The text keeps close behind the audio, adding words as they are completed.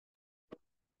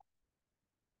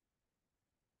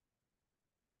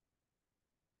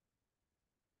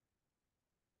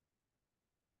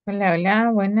Hola,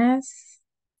 hola, buenas.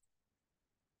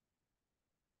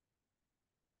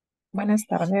 Buenas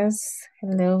tardes.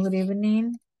 Hello, good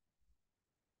evening.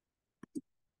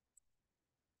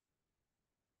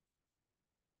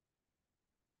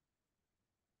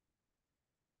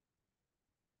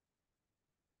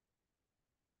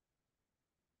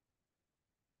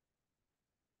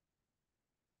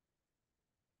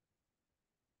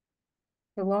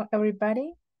 Hello,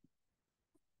 everybody.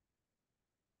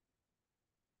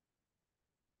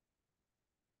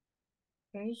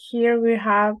 Okay, here we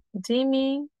have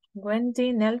Jimmy,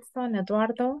 Wendy, Nelson,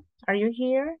 Eduardo. Are you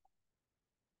here?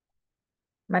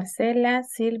 Marcela,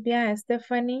 Silvia,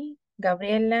 Stephanie,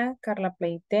 Gabriela, Carla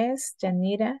Pleites,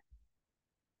 Yanira,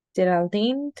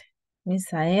 Geraldine,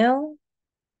 Misael.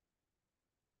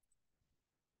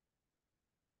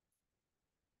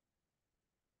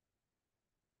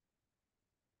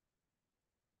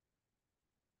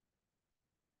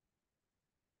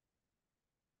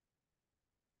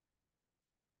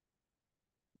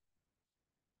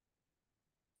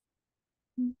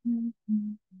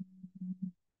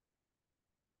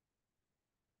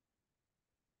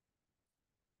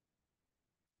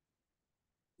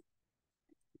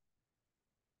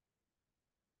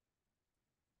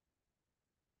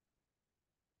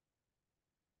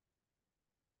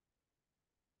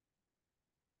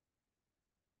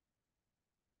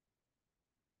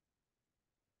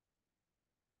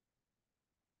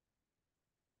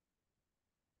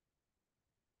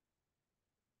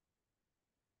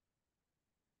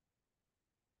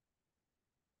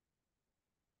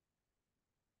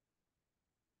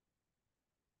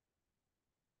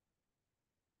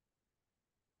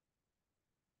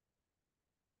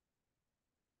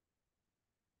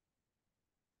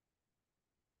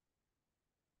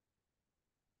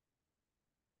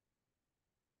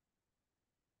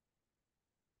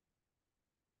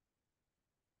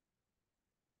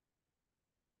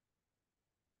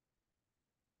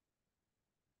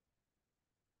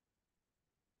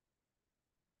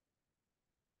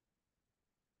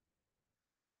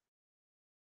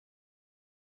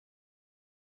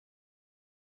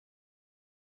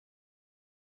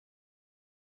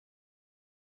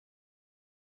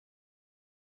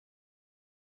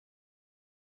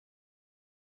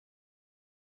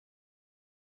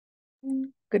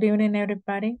 Good evening,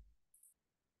 everybody.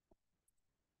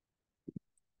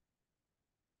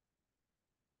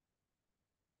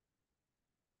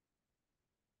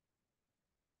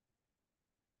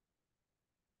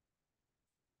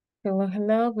 Hello,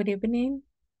 hello, good evening.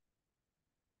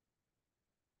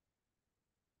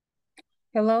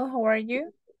 Hello, how are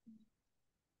you?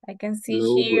 I can see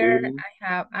Hello, good here evening. I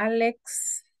have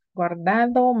Alex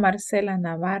Guardado, Marcela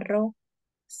Navarro,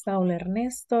 Saul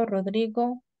Ernesto,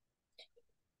 Rodrigo,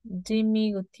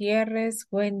 Jimmy Gutiérrez,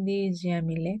 Wendy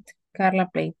Giamilet, Carla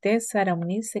Pleites, Sara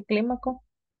Munice, Clímaco,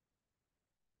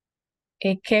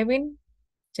 Kevin,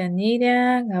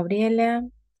 Yanira, Gabriela,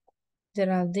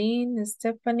 Geraldine,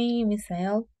 Stephanie,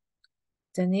 Misael,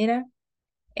 Yanira,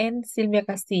 and Silvia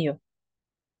Castillo.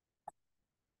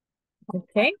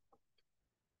 Okay.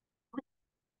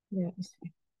 Yes.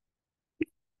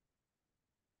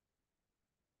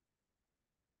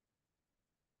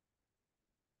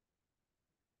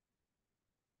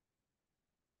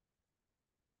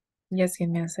 Just give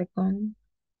me a second.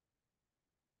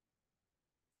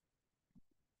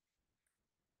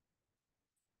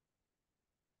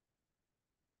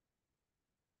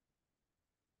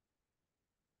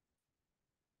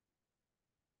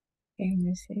 Okay, let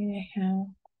me see. I have.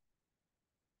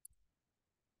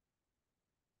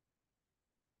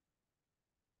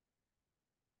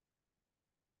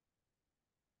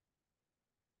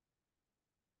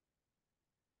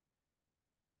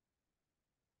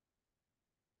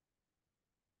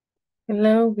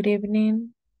 Hello, good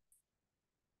evening.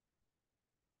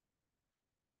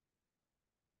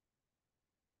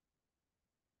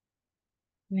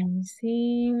 Let me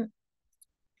see.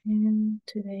 And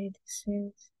today this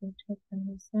is the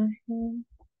mensaje.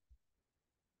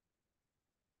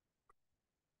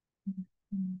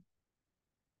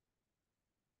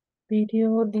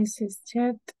 Video, this is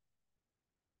chat.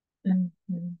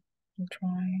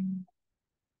 Drawing.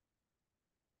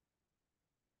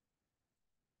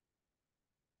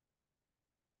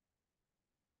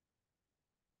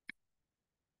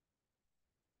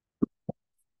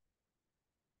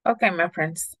 Okay, my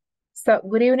friends. So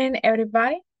good evening,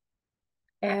 everybody.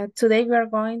 Today we are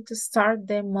going to start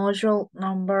the module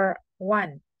number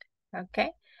 1.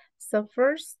 Okay. So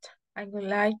first, I would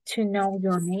like to know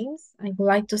your names. I would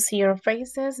like to see your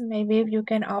faces. Maybe if you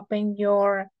can open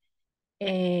your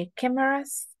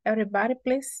cameras, everybody,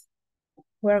 please.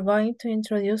 we're going to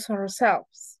introduce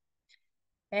ourselves.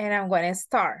 And I'm going to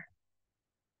start.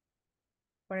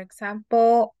 For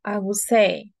example, I would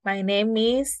say, my name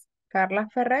is Carla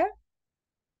Ferrer,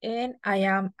 and I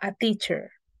am a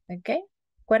teacher. Okay?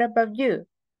 What about you?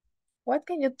 What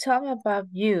can you tell me about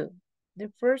you?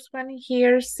 The first one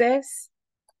here says,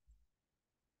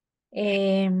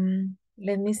 let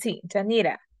me see,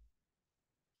 Janira.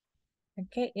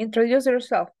 Okay, introduce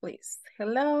yourself, please.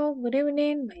 Hello, good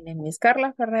evening. My name is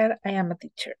Carla Ferrer. I am a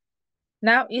teacher.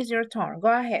 Now is your turn. Go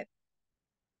ahead.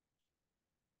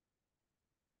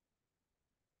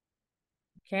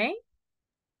 Okay.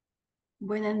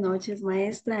 Buenas noches,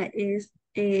 maestra.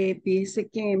 Fíjese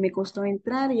que me costó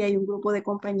entrar y hay un grupo de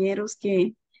compañeros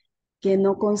que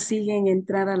no consiguen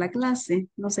entrar a la clase.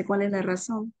 No sé cuál es la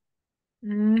razón.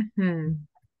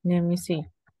 Let me see.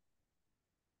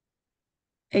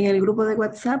 En el grupo de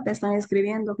WhatsApp están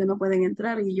escribiendo que no pueden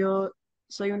entrar y yo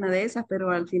soy una de esas,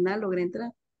 pero al final logré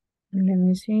entrar Let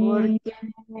me see. porque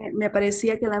me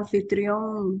parecía que el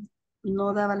anfitrión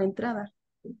no daba la entrada.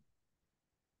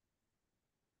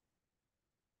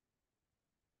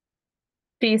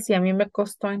 Sí, sí, a mí me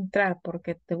costó entrar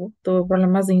porque tuve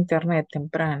problemas de internet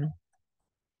temprano.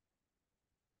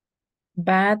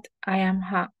 But I am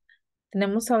happy.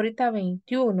 Tenemos ahorita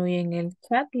 21 y en el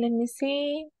chat, let me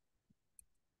see.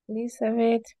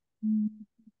 Elizabeth.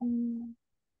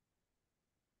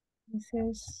 This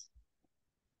is,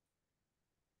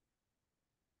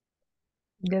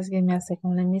 just give me a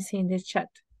second. Let me see in the chat.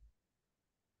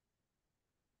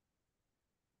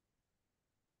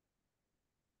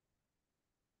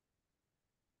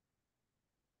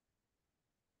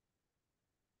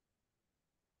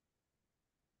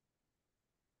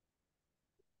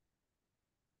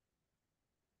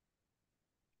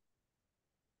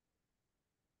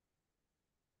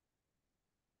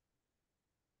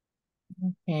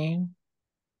 Okay.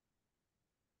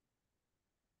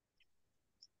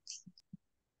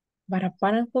 But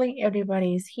apparently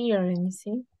everybody is here. Let me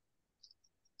see.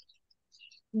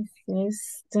 This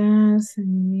is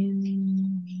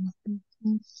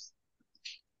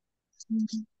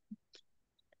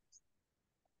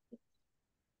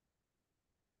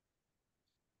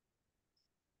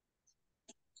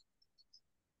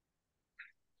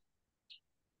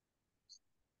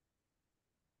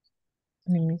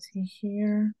let me see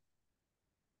here.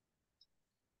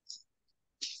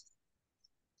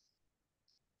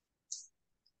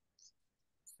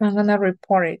 I'm gonna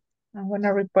report it. I'm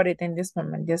gonna report it in this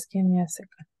moment. Just give me a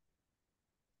second.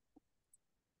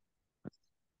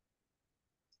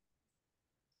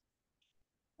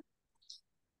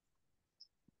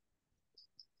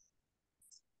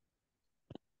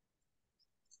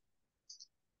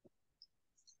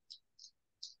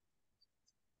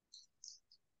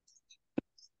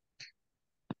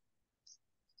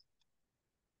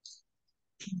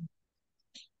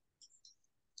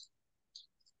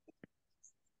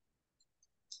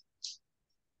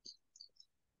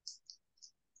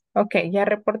 Ok, ya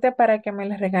reporté para que me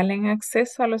les regalen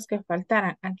acceso a los que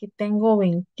faltaran. Aquí tengo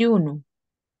 21.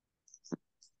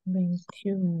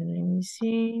 21, let me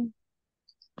see.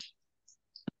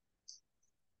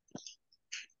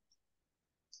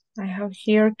 I have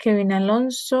here Kevin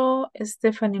Alonso,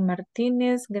 Stephanie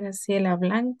Martínez, Graciela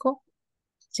Blanco,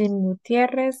 Jim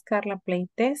Gutiérrez, Carla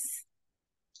Pleites,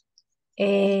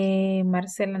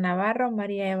 Marcela Navarro,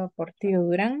 María Eva Portillo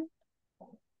Durán,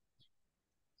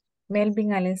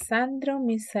 Melvin Alessandro,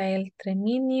 Misael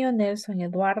Treminio, Nelson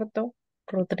Eduardo,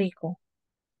 Rodrigo.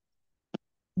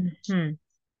 Let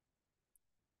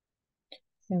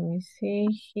me see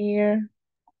here.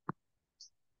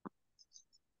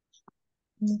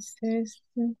 Buenas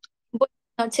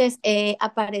noches,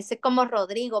 aparece como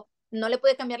Rodrigo. No le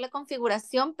pude cambiar la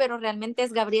configuración, pero realmente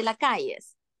es Gabriela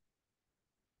Calles.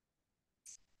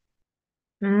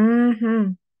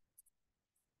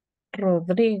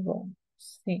 Rodrigo,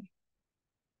 sí.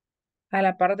 A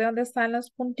la parte donde están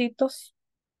los puntitos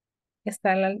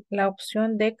está la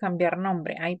opción de cambiar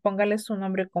nombre. Ahí póngale su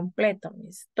nombre completo,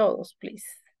 mis todos, please.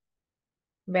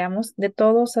 Veamos de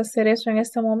todos hacer eso en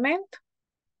este momento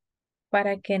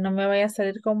para que no me vaya a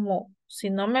salir como, si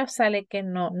no me sale que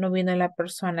no vino la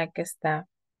persona que está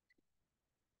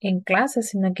en clase,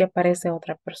 sino que aparece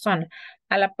otra persona.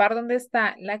 A la par donde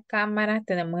está la cámara,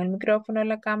 tenemos el micrófono de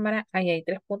la cámara, ahí hay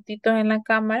 3 puntitos en la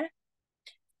cámara,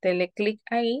 dele clic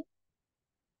ahí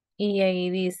y ahí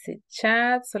dice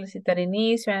chat, solicitar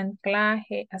inicio,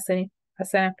 anclaje, hacer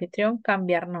anfitrión,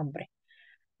 cambiar nombre.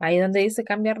 Ahí donde dice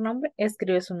cambiar nombre,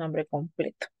 escribe su nombre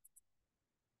completo.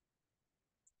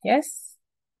 Yes.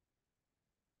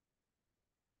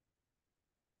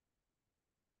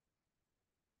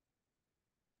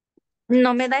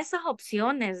 No me da esas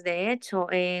opciones, de hecho,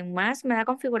 más me da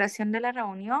configuración de la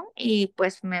reunión y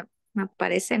pues me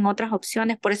aparecen otras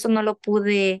opciones, por eso no lo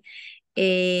pude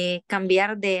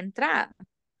cambiar de entrada.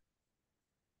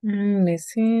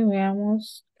 Sí,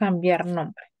 veamos, cambiar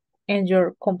nombre. And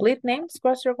your complete names,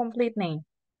 what's your complete name?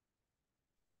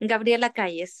 Gabriela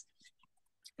Calles.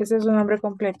 Ese es su nombre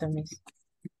completo, Miss.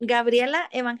 Gabriela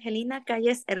Evangelina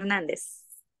Calles Hernández.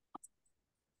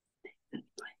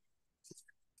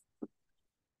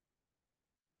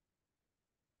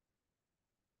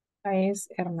 Es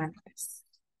Hernández.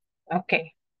 Ok.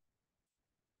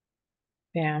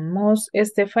 Veamos,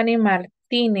 Stephanie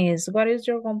Martínez. What is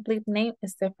your complete name,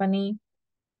 Stephanie?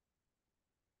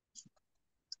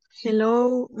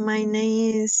 Hello, my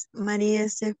name is María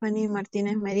Stephanie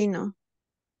Martínez Merino.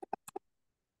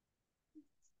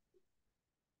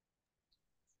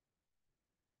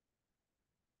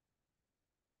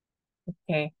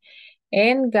 Okay.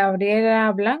 And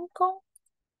Gabriela Blanco.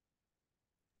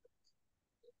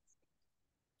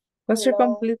 What's your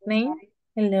complete name?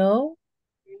 Hello.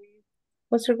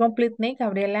 What's your complete name,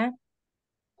 Gabriela?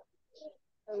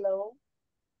 Hello.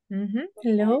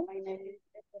 Hello. My name is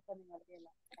Stephanie Gabriela.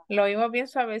 Lo oímos bien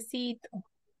suavecito.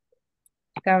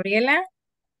 Gabriela.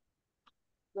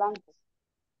 Blanco.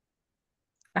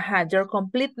 Ajá, your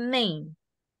complete name.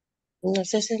 No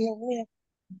sé si lo voy a...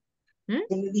 ¿Mm?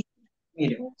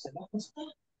 Mire, se va a ajustar.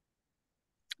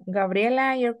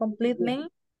 Gabriela, your complete name.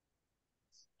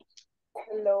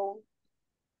 Hello.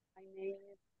 My name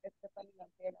is Stephanie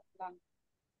Gabriela Blanco.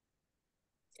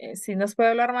 Si nos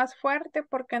puede hablar más fuerte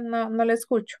porque no le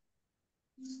escucho.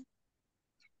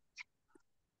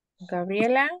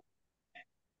 Gabriela.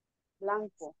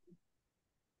 Blanco.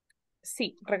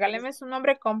 Sí, regáleme su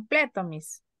nombre completo,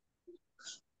 Miss.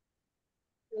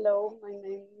 Hello. My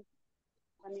name is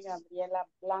Stephanie Gabriela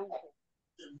Blanco.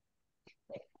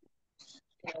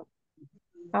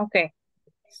 Okay.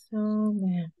 So,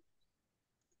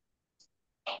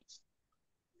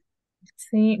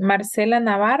 sí, Marcela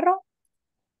Navarro.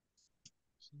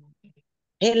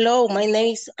 Hello, my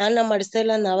name is Ana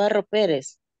Marcela Navarro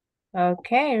Pérez.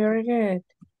 Okay, very good.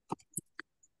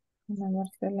 Ana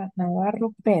Marcela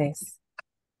Navarro Pérez.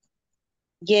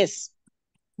 Yes.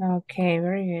 Okay,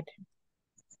 very good.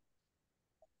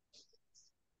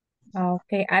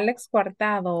 Okay, Alex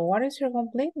Cuartado. What is your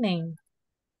complete name?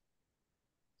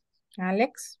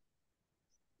 Alex?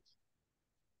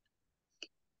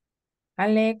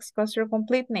 Alex, what's your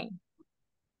complete name?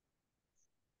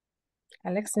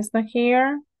 Alex is not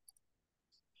here.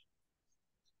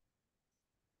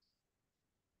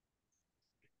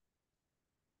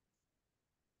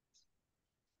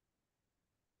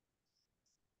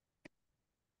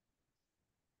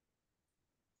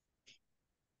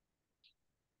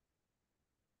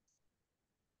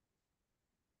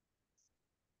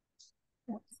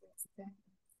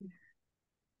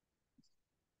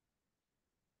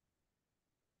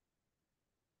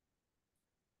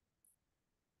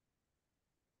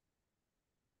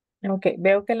 Ok,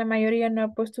 veo que la mayoría no ha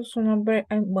puesto su nombre,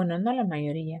 bueno, no la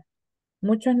mayoría.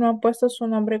 Muchos no han puesto su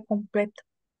nombre completo.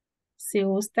 Si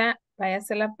gusta,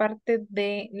 váyase a la parte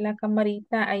de la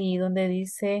camarita, ahí donde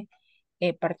dice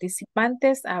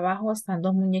participantes. Abajo están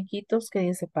dos muñequitos que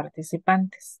dice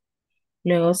participantes.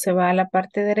 Luego se va a la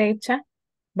parte derecha,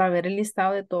 va a ver el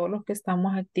listado de todos los que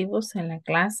estamos activos en la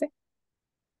clase.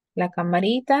 La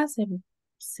camarita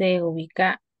se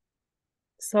ubica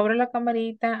sobre la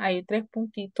camarita, hay tres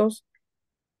puntitos,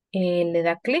 le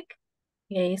da clic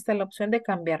y ahí está la opción de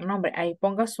cambiar nombre. Ahí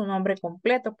ponga su nombre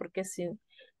completo, porque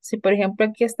si por ejemplo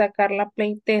aquí está Carla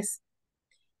Pleites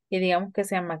y digamos que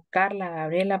se llama Carla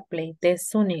Gabriela Pleites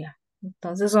Zúñiga,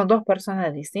 entonces son dos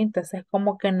personas distintas, es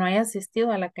como que no haya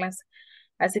asistido a la clase.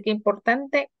 Así que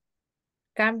importante,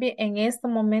 cambie en este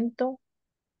momento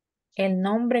el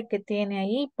nombre que tiene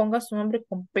ahí, ponga su nombre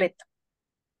completo.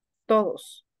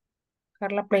 Todos.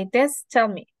 Carla Pleites, tell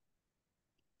me.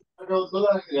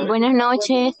 Buenas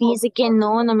noches, fíjese que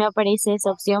no me aparece esa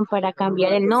opción para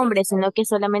cambiar el nombre, sino que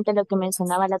solamente lo que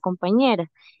mencionaba la compañera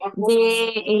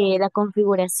de la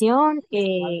configuración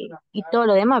y todo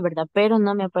lo demás, ¿verdad? Pero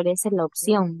no me aparece la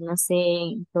opción, no sé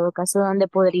en todo caso dónde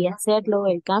podría hacerlo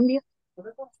el cambio.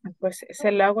 Pues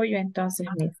se lo hago yo entonces,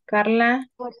 Miss Carla.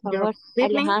 Por Your favor,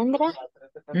 complete name.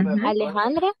 Ujú.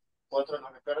 Alejandra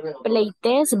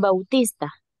Pleites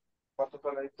Bautista.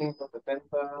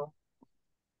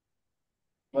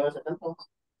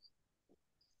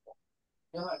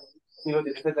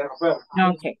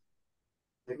 Ok.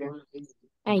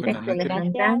 Ahí está, Buenas noches.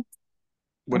 gracias.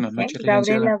 Buenas Ok. noches, licenciada.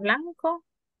 Gabriela Blanco.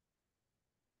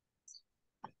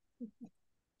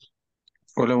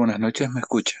 Hola, buenas noches, ¿me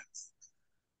escucha?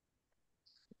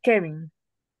 Kevin.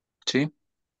 Sí,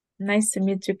 Nice to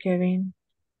meet you, Kevin.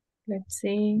 Let's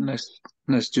see.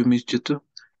 nice to meet you too.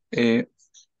 Eh,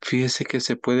 Fíjese que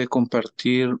se puede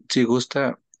compartir, si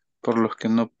gusta, por los que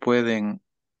no pueden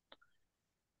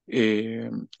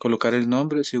colocar el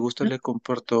nombre, si gusta le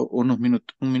comparto un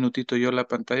minutito yo la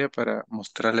pantalla para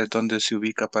mostrarles dónde se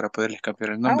ubica para poderles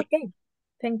cambiar el nombre. Okay.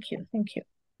 Thank you. Thank you.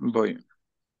 Voy.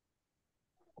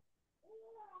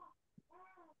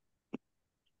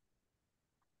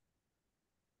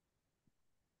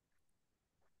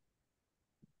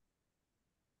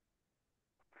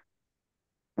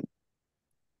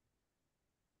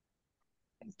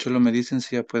 Solo me dicen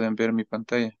si ya pueden ver mi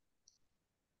pantalla.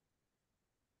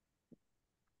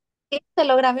 Sí, se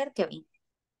logra ver, Kevin.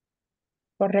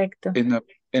 Correcto.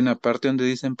 En la parte donde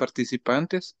dicen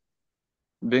participantes,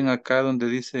 ven acá donde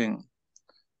dicen,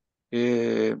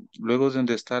 luego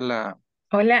donde está la...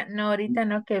 Hola, no, ahorita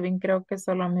no, Kevin, creo que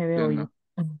solo me ya veo yo.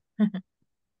 no.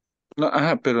 No,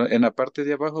 ajá, pero en la parte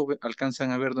de abajo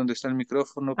alcanzan a ver dónde está el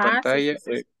micrófono, Ah, sí, sí, pantalla,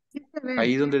 sí. Sí se ve.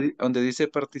 ahí donde dice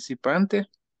participante,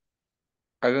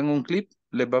 hagan un clic,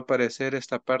 les va a aparecer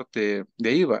esta parte de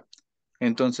ahí va.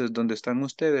 Entonces, donde están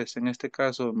ustedes, en este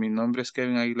caso, mi nombre es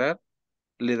Kevin Aguilar,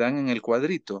 le dan en el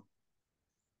cuadrito.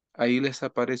 Ahí les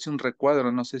aparece un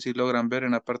recuadro, no sé si logran ver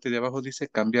en la parte de abajo, dice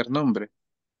cambiar nombre.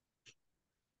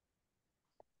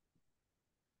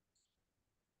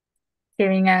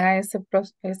 Kevin haga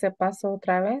ese paso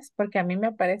otra vez, porque a mí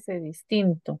me parece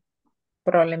distinto.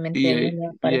 Probablemente a él le Y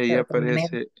aparece ahí de otra manera.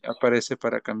 aparece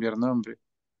para cambiar nombre.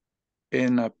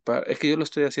 Es que yo lo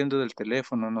estoy haciendo del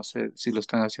teléfono, no sé si lo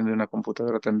están haciendo de una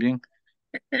computadora también,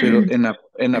 pero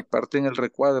en la parte en el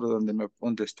recuadro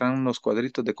donde están los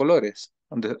cuadritos de colores,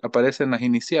 donde aparecen las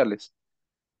iniciales.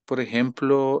 Por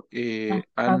ejemplo,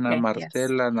 Ana Okay, yes.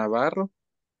 Marcela Navarro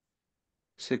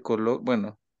se coloca,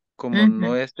 bueno, como Ujú,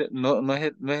 no es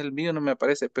el mío, no me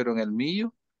aparece, pero en el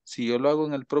mío, si yo lo hago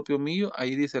en el propio mío,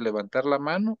 ahí dice levantar la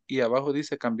mano y abajo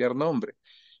dice cambiar nombre.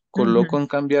 Coloco ujú. en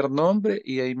cambiar nombre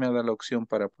y ahí me da la opción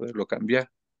para poderlo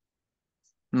cambiar.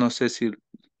 No sé si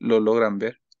lo logran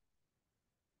ver.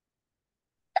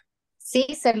 Sí,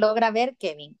 se logra ver,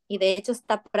 Kevin. Y de hecho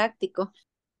está práctico.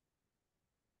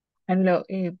 Lo-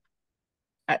 eh,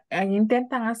 Ahí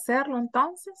intentan hacerlo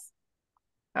entonces.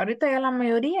 Ahorita ya la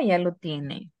mayoría ya lo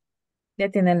tiene. Ya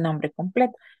tiene el nombre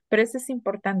completo. Pero eso es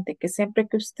importante, que siempre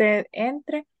que usted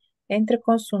entre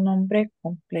con su nombre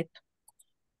completo.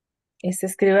 Y se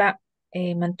escriba,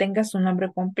 mantenga su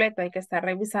nombre completo. Hay que estar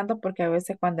revisando porque a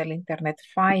veces cuando el internet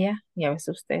falla y a veces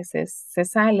usted se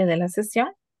sale de la sesión,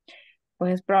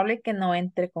 pues es probable que no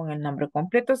entre con el nombre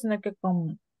completo, sino que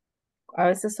a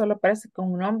veces solo aparece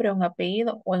con un nombre, un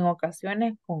apellido o en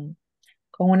ocasiones con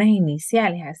unas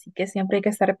iniciales. Así que siempre hay que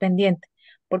estar pendiente,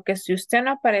 porque si usted no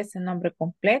aparece en nombre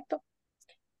completo,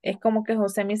 es como que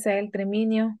José Misael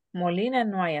Treminio Molina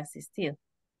no haya asistido,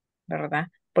 ¿verdad?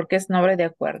 Porque es nombre de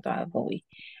acuerdo a GUI.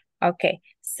 Okay,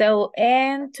 so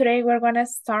and today we're gonna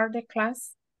start the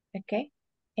class, okay?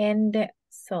 And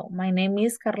so my name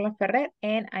is Carla Ferrer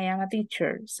and I am a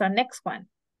teacher. So next one,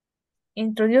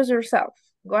 introduce yourself.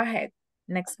 Go ahead.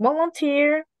 Next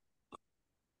volunteer.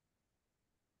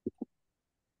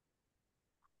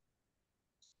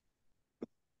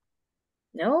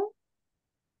 No?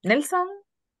 Nelson?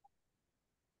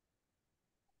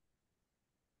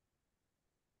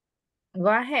 Go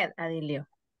ahead, Adilio.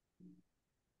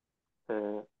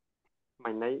 Uh,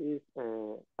 my name is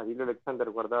Adilio Alexander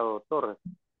Guardado Torres.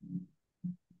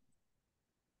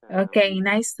 Okay,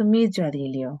 nice to meet you,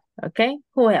 Adilio. Okay,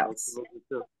 who Nice to else? meet you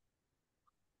too.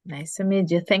 Nice to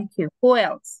meet you. Thank you. Who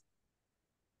else?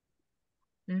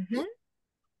 Mhm.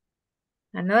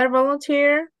 Another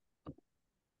volunteer?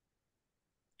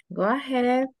 Go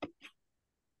ahead.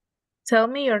 Tell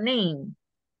me your name.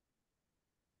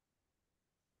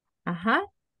 Uh-huh.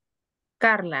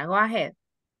 Carla, go ahead.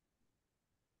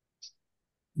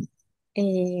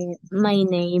 My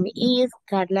name is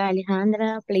Carla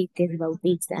Alejandra Pleites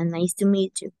Bautista. Nice to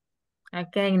meet you.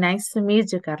 Okay, nice to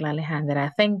meet you, Carla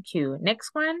Alejandra. Thank you.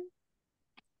 Next one.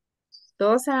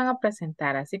 Todos se van a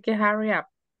presentar, así que hurry up.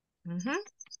 Mhm.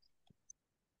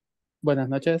 Buenas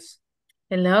noches.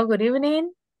 Hello, good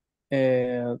evening.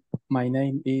 My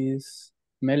name is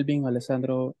Melvin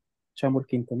Alessandro Chamur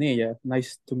Quintanilla.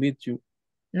 Nice to meet you.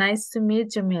 Nice to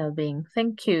meet you, Melvin.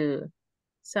 Thank you.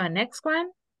 So next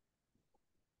one.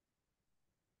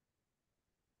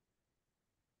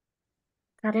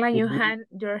 Carla, your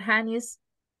hand is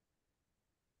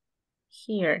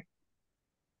here.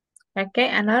 Okay,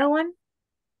 another one.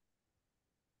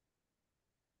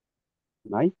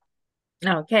 Nice.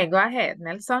 Okay, go ahead,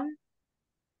 Nelson.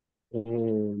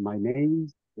 My name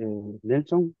is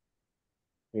Nelson,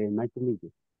 nice to meet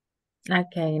you.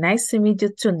 Okay, nice to meet you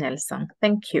too, Nelson.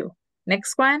 Thank you.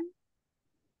 Next one.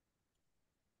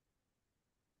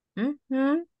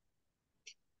 Mhm.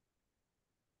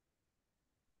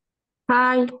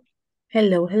 Hi,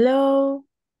 Hello, hello.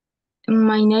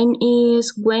 my name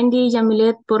is Wendy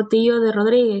Yamilet Portillo de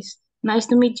Rodriguez. Nice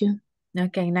to meet you.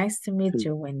 Okay, nice to meet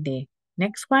you, Wendy.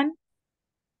 Next one.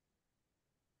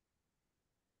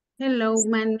 Hello,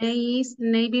 my name is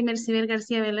Navy Mercibel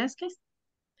García Velázquez.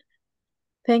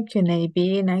 Thank you,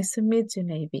 Navy. Nice to meet you,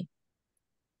 Navy.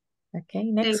 Okay,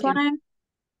 next Thank you. one.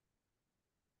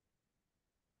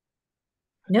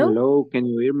 No? Hello, can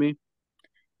you hear me?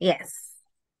 Yes.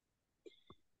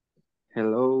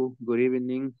 Hello, good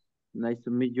evening. Nice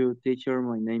to meet you, teacher.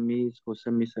 My name is Jose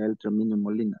Misael Tramino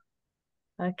Molina.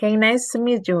 Okay, nice to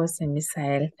meet you, Jose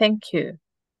Misael. Thank you.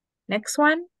 Next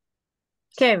one.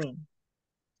 Kevin.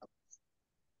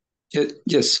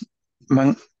 Yes.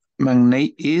 My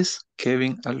name is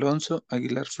Kevin Alonso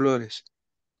Aguilar Flores.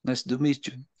 Nice to meet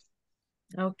you.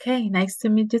 Okay, nice to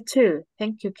meet you too.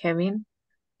 Thank you, Kevin.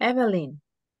 Evelyn.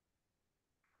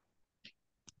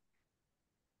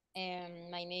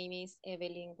 My name is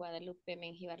Evelyn Guadalupe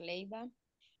Menjivar Leiva.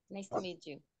 Nice to meet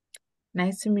you.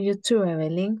 Nice to meet you too,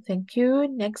 Evelyn. Thank you.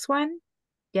 Next one.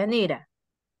 Yanira.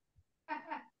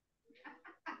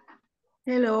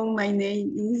 Hello, my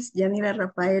name is Yanira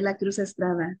Rafaela Cruz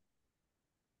Estrada.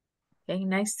 Okay,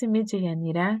 nice to meet you,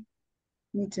 Yanira.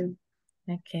 Me too.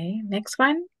 Okay, next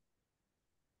one.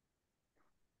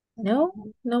 No?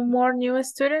 No more new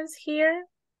students here?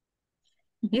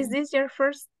 Is this your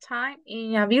first time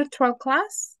in a virtual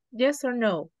class? Yes or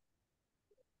no?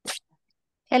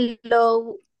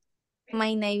 Hello,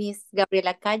 my name is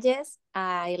Gabriela Calles.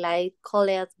 I like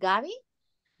college Gabi.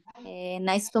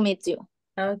 Nice to meet you.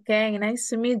 Okay, nice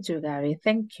to meet you, Gabby.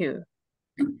 Thank you.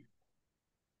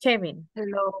 Kevin.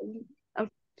 Hello. Oh,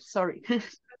 sorry.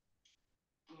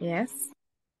 Yes.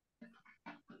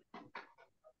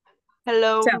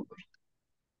 Hello. So,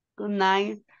 Good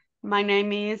night. My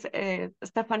name is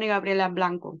Stephanie Gabriela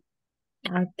Blanco.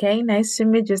 okay, nice to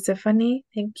meet you, Stephanie.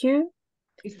 Thank you.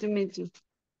 Nice to meet you.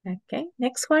 Okay,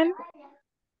 next one.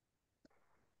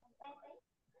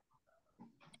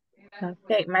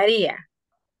 Okay, Maria.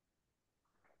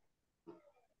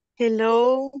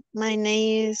 Hello, my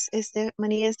name is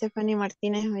Maria Stephanie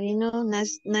Martinez Merino.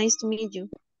 Nice to meet you.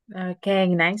 Okay,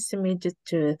 nice to meet you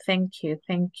too. Thank you,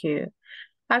 thank you.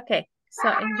 Okay, so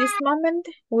in this moment,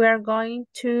 we are going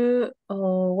to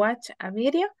watch a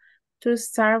video to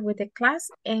start with the class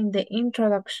and the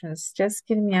introductions. Just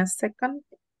give me a second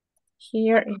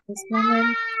here in this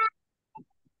moment.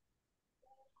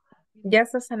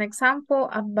 Just as an example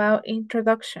about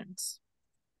introductions.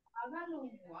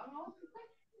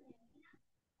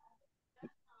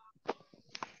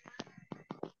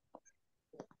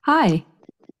 Hi,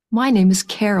 my name is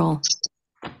Carol.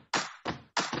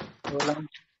 Hola.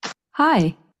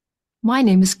 Hi, my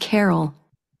name is Carol.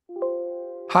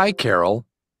 Hi, Carol.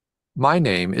 My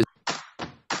name is.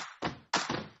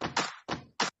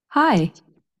 Hi,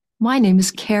 my name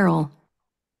is Carol.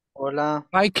 Hola.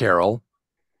 Hi, Carol.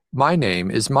 My name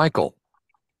is Michael.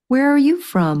 Where are you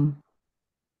from?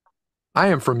 I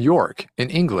am from York, in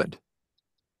England.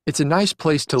 It's a nice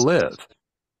place to live.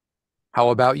 How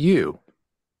about you?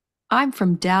 I'm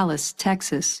from Dallas,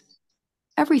 Texas.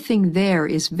 Everything there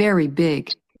is very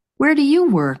big. Where do you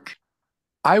work?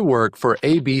 I work for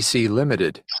ABC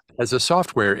Limited as a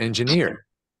software engineer.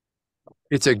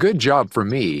 It's a good job for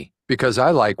me because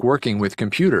I like working with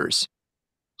computers.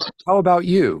 How about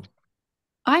you?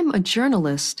 I'm a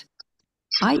journalist.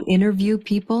 I interview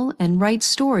people and write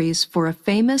stories for a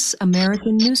famous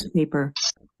American newspaper.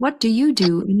 What do you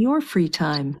do in your free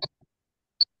time?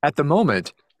 At the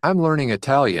moment, I'm learning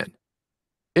Italian.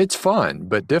 It's fun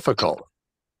but difficult.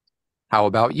 How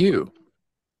about you?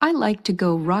 I like to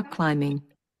go rock climbing.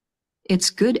 It's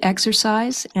good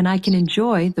exercise and I can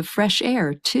enjoy the fresh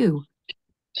air too.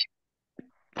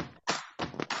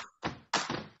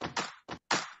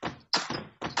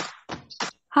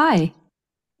 Hi,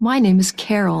 my name is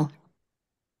Carol.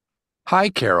 Hi,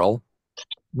 Carol.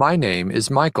 My name is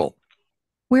Michael.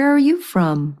 Where are you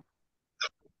from?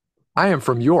 I am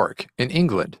from York, in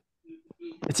England.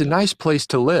 It's a nice place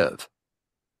to live.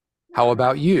 How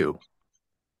about you?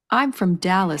 I'm from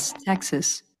Dallas,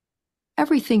 Texas.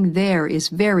 Everything there is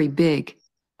very big.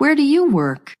 Where do you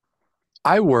work?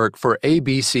 I work for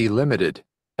ABC Limited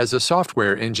as a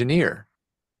software engineer.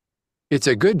 It's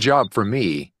a good job for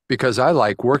me because I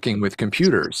like working with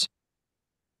computers.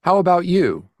 How about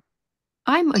you?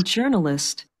 I'm a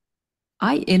journalist.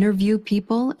 I interview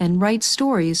people and write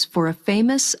stories for a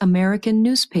famous American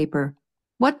newspaper.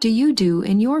 What do you do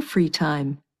in your free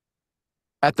time?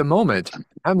 At the moment,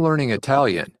 I'm learning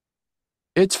Italian.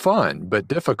 It's fun, but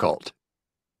difficult.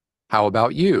 How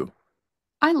about you?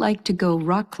 I like to go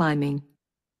rock climbing.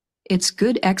 It's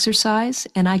good exercise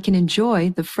and I can enjoy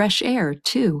the fresh air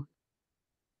too.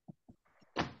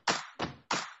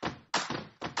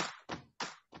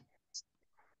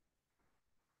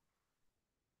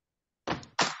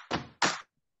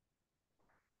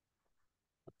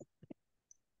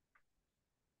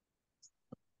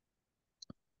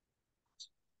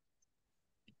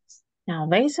 Now,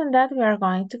 based on that, we are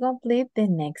going to complete the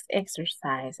next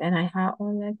exercise. And I have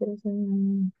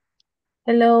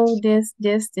hello, this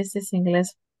is English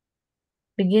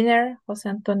beginner, Jose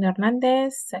Antonio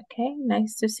Hernandez. Okay,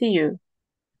 nice to see you.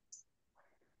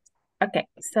 Okay,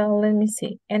 so let me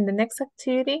see. And the next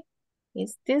activity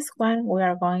is this one. We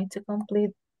are going to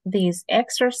complete this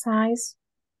exercise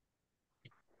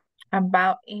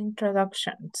about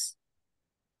introductions.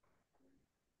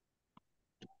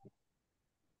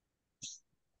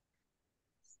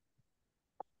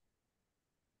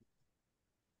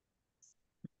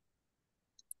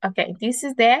 Okay, this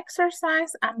is the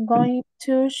exercise. I'm going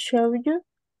to show you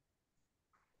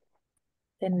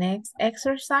the next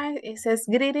exercise. It says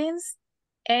greetings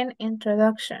and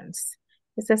introductions.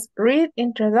 It says read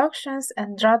introductions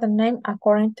and draw the name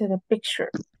according to the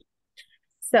picture.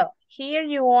 So here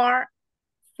you are,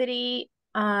 three,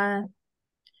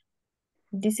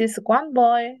 this is one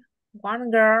boy,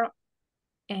 one girl,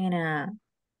 and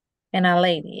a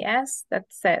lady, yes? That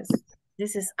says,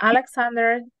 this is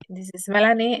Alexander, this is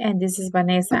Melanie, and this is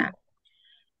Vanessa.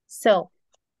 So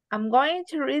I'm going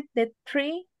to read the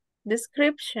three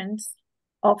descriptions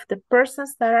of the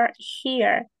persons that are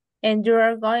here, and you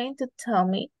are going to tell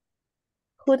me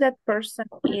who that person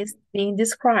is being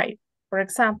described. For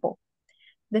example,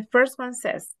 the first one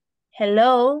says,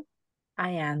 hello,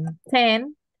 I am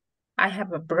 10. I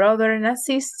have a brother and a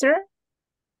sister.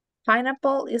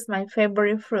 Pineapple is my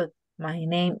favorite fruit. My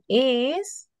name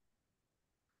is...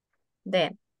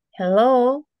 Then,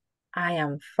 hello, I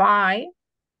am 5.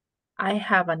 I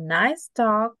have a nice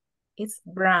dog. It's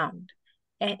brown.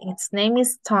 And its name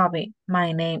is Toby.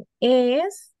 My name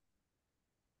is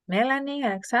Melanie,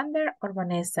 Alexander, or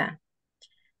Vanessa.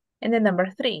 And then number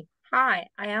 3. Hi,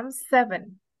 I am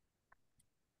 7.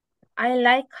 I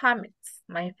like comics.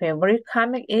 My favorite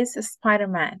comic is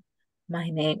Spider-Man. My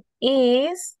name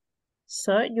is...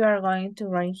 So you are going to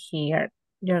write here.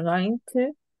 You're going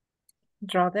to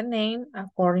draw the name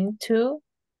according to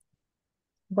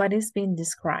what is being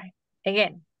described.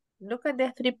 Again, look at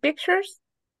the 3 pictures.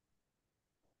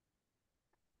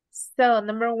 So,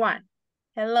 number 1.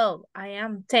 Hello, I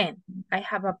am 10. I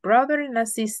have a brother and a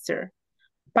sister.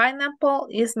 Pineapple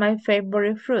is my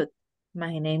favorite fruit.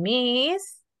 My name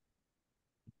is...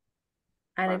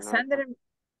 Alexander.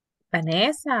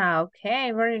 Vanessa.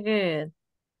 Okay, very good.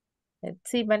 Let's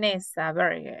see, Vanessa.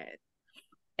 Very good.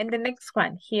 And the next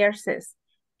one here says,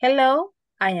 hello,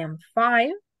 I am 5.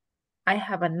 I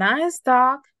have a nice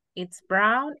dog. It's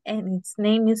brown and its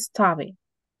name is Toby.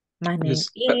 My name is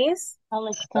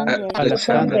Alexander.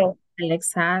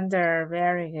 Alexander.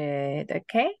 Very good.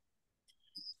 Okay.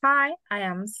 Hi, I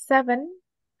am 7.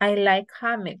 I like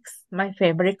comics. My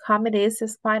favorite comic is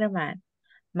Spider-Man.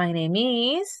 My name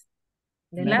is...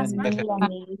 The last one?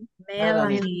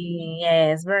 Melanie.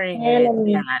 Yes, very good.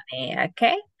 Melanie.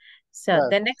 Okay. So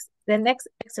the next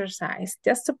exercise,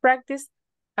 just to practice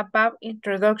about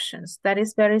introductions. That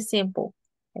is very simple.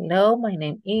 Hello, my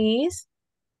name is...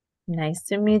 Nice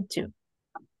to meet you.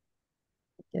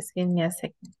 Just give me a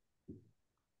second.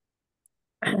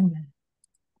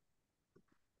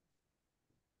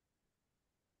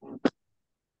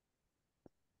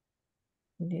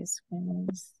 This one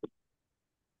is...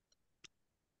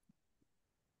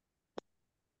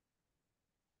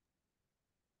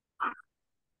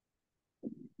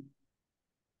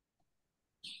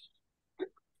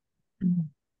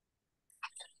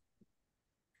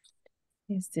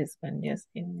 Is this one? Just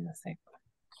give me a second.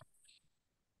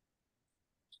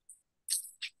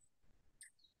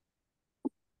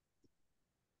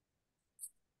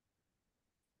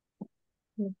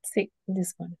 Let's see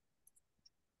this one.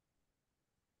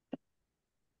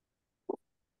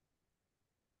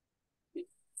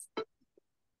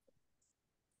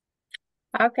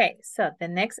 Okay, so the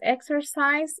next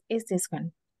exercise is this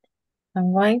one.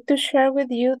 I'm going to share with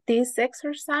you this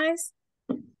exercise.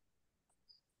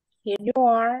 Here you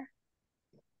are.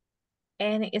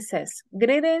 And it says,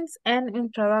 greetings and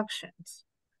introductions.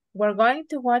 We're going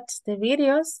to watch the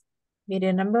videos,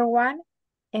 video number 1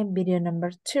 and video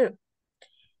number 2.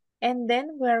 And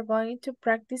then we're going to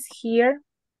practice here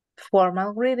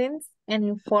formal greetings and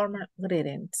informal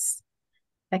greetings.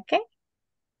 Okay?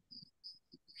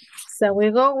 So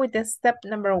we go with the step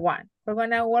number 1. We're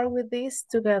gonna work with this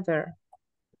together.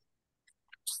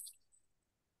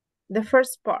 The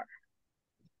first part.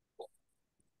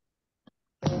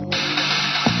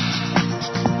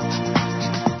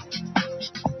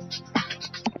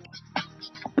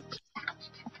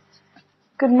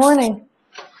 Good morning.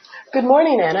 Good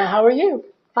morning, Anna. How are you?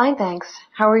 Fine, thanks.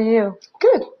 How are you?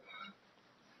 Good.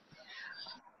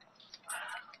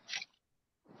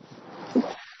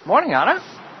 Morning, Anna.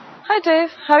 Hi,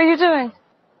 Dave. How are you doing?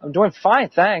 I'm doing fine,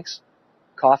 thanks.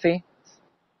 Coffee?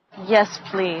 Yes,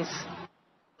 please.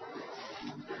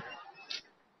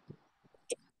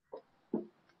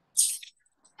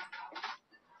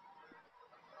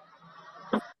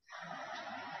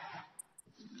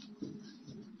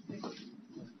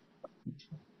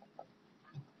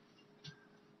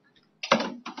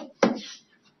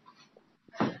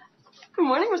 Good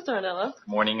morning, Mr. Manella.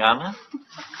 Morning, Anna.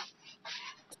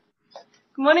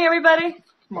 Good morning, everybody.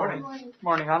 Morning.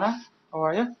 Morning, Anna. How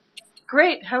are you?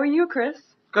 Great. How are you, Chris?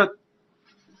 Good.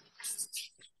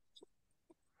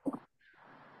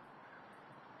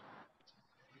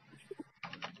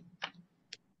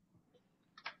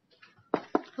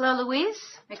 Hello,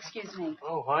 Louise. Excuse me.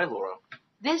 Oh, hi, Laura.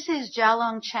 This is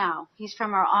Jialong Chow. He's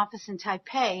from our office in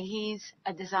Taipei. He's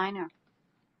a designer.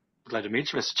 Glad to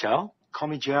meet you, Mr. Chow. Call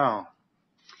me Jiao.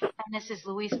 And this is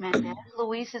Luis Mendez.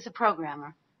 Luis is a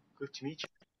programmer. Good to meet you.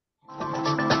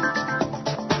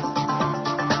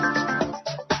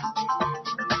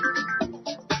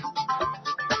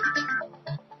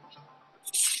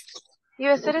 You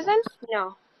a citizen?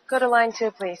 No. Go to line 2,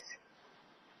 please.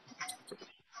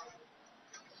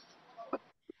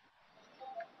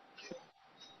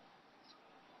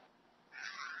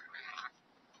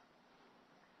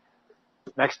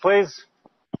 Next, please.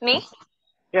 Me?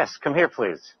 Yes, come here,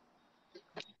 please.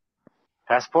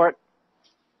 Passport?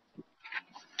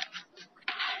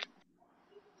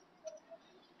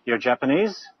 You're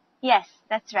Japanese? Yes,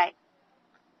 that's right.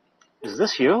 Is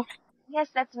this you? Yes,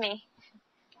 that's me.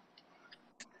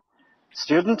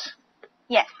 Student?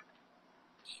 Yes.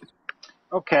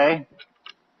 Okay.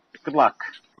 Good luck.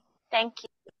 Thank you.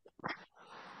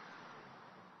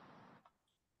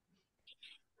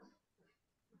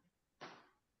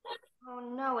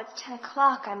 Oh no, it's 10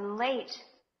 o'clock. I'm late.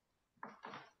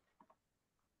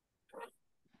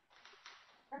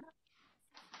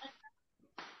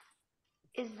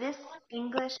 Is this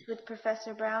English with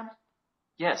Professor Brown?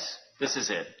 Yes, this is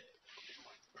it.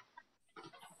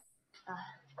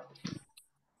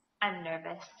 I'm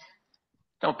nervous.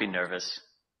 Don't be nervous.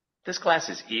 This class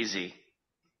is easy.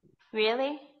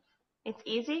 Really? It's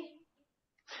easy?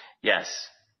 Yes,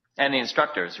 and the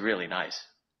instructor is really nice.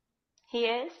 He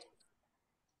is?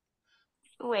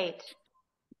 Wait.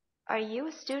 Are you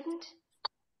a student?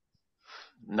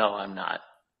 No, I'm not.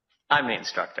 I'm the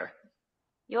instructor.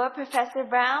 You're Professor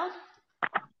Brown?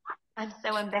 I'm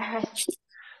so embarrassed.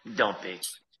 Don't be.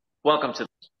 Welcome to...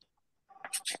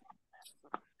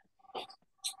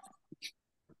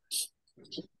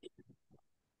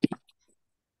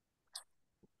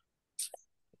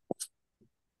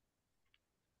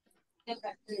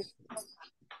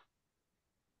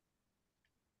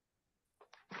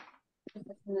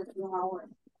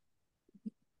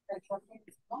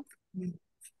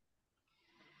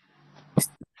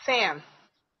 Sam,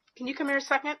 can you come here a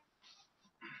second?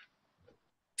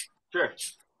 Sure.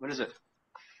 What is it?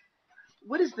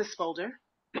 What is this folder?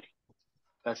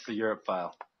 That's the Europe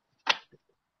file.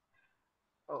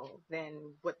 Oh,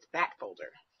 then what's that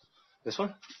folder? This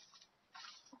one?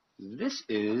 This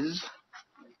is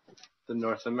the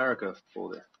North America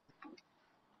folder.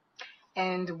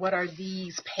 And what are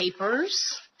these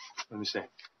papers? Let me see.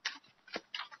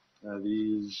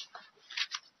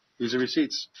 These are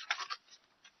receipts.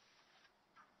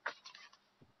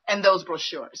 And those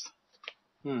brochures?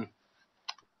 I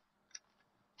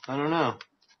don't know.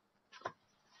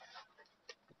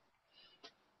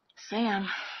 Sam,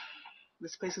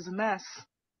 this place is a mess.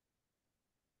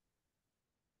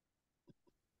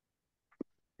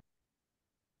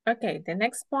 Okay, the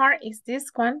next part is this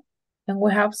one. And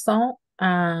we have some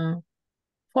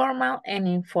formal and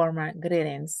informal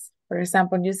greetings. For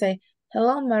example, you say,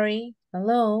 hello, Mary.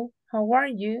 Hello, how are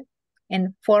you?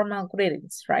 And formal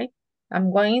greetings, right?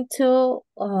 I'm going to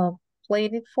play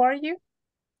it for you.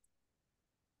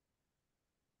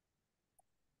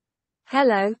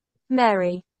 Hello,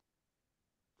 Mary.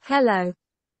 Hello.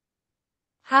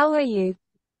 How are you?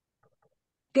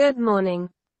 Good morning.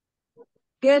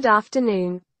 Good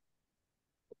afternoon.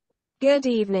 Good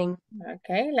evening.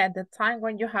 Okay, like the time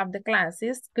when you have the class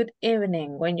is good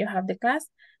evening. When you have the class,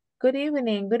 good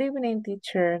evening,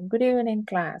 teacher, good evening,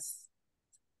 class.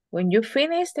 When you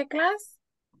finish the class,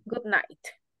 good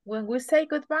night. When we say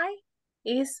goodbye,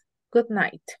 is good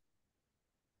night.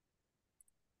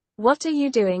 What are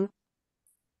you doing?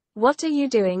 What are you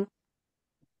doing?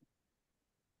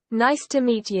 Nice to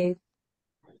meet you.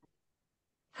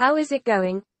 How is it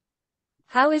going?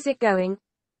 How is it going?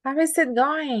 How is it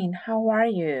going? How are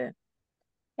you?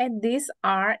 And these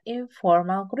are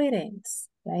informal greetings,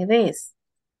 like this.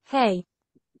 Hey.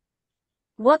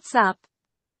 What's up?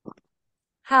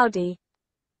 Howdy.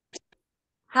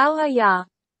 How are ya?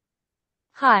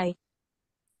 Hi.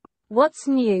 What's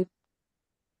new?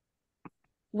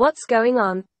 What's going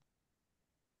on?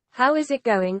 How is it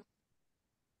going?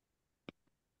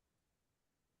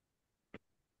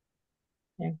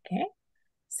 Okay.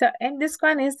 So, and this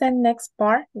one is the next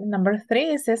part, number 3.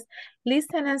 It says,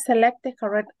 listen and select the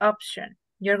correct option.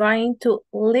 You're going to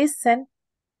listen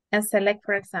and select,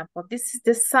 for example, this is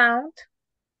the sound,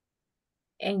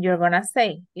 and you're gonna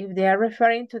say, if they are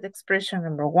referring to the expression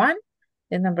number 1,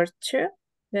 the number 2,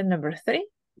 the number 3,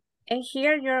 and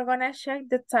here you're gonna check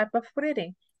the type of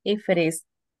greeting. If it is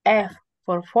F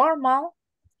for formal,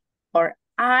 or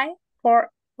I for,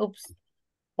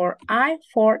 or I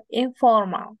for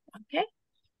informal, okay?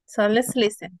 So let's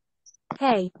listen.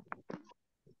 Hey.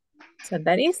 So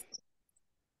that is,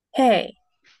 hey.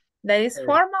 That is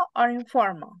formal or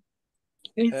informal?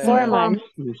 Informal.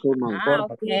 Informal. Ah,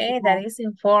 okay, that is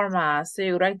informal. So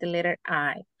you write the letter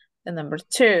I. The number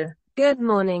 2. Good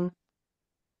morning.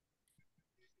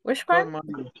 Which one?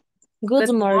 Good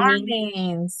Good morning.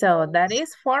 morning. So that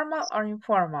is formal or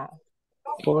informal?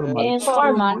 Formal.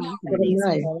 Informal. That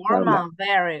is formal.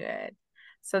 Very good.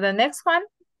 So the next one,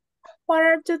 what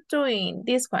are you doing?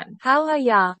 This one. How are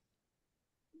ya?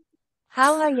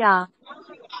 How are ya?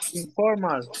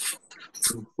 Informal.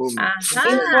 Aha,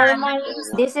 Informal.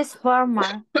 This is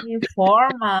formal.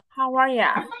 informal. How are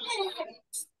ya?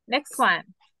 Next one.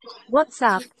 What's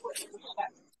up?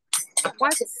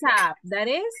 What's up? That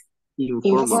is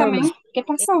Informal. ¿Qué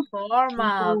pasó?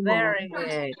 informal. Very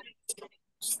good.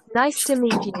 Nice to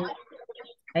meet you.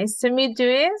 Nice to meet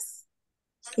you is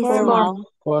Formal.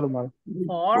 Formal.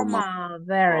 formal.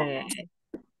 Very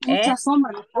good. And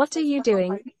What are you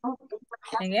doing?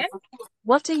 again,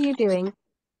 What are you doing?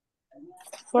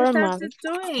 what are Formal. you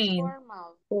doing?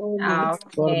 Formal. Formal.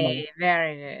 Okay,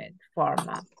 very good.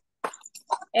 Formal.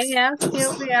 And now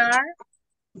here we are.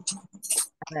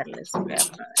 A ver, let's grab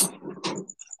another.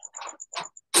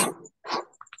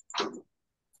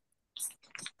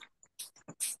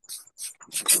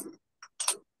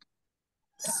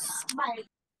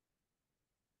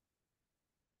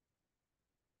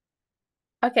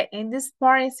 Okay, in this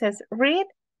part it says read,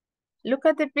 look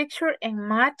at the picture and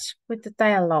match with the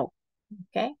dialogue.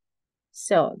 Okay,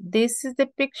 so this is the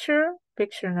picture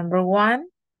number 1,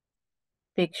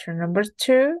 picture number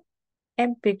 2,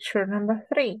 and picture number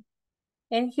 3.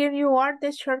 And here you are,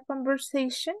 the short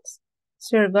conversations.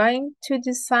 So you're going to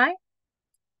decide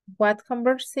what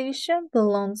conversation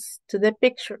belongs to the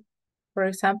picture. For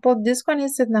example, this one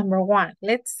is the number 1.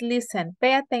 Let's listen.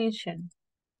 Pay attention.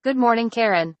 Good morning,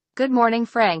 Karen. Good morning,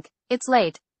 Frank. It's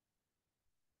late.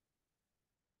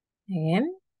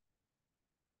 Again.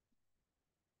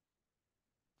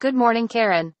 Good morning,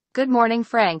 Karen. Good morning,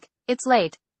 Frank. It's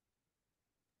late.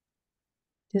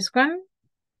 This one.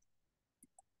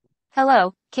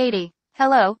 Hello, Katie.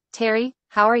 Hello, Terry.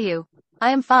 How are you?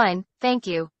 I am fine, thank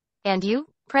you. And you?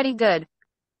 Pretty good.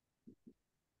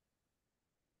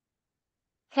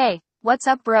 Hey, what's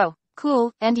up, bro?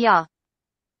 Cool, and yeah.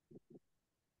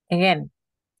 Again.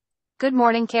 Good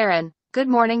morning, Karen. Good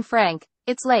morning, Frank.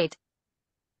 It's late.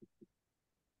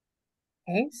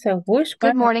 Okay, so which Good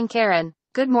one? morning, Karen.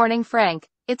 Good morning, Frank.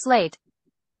 It's late.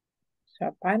 So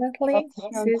apparently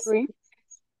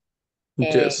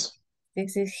Yes.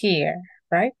 this is here,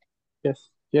 right? Yes.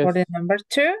 For Yes. the number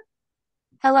 2.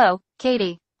 Hello,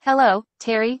 Katie. Hello,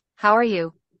 Terry. How are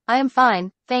you? I am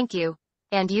fine, thank you.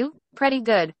 And you? Pretty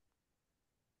good.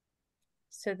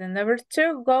 So the number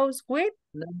 2 goes with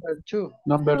Number 2.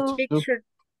 Number 2. picture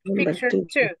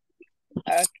 2.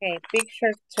 Okay,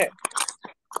 picture 2.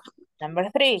 Number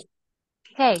 3.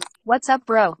 Hey, what's up,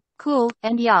 bro? Cool,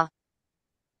 and yeah.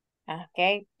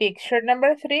 Okay, picture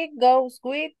number 3 goes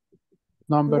with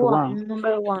Number 1.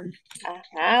 Number 1.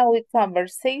 with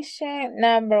conversation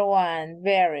number 1.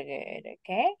 Very good.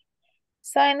 Okay.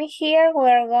 So in here we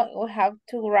have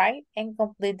to write and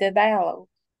complete the dialogue.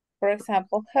 For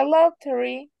example, hello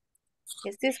Terry.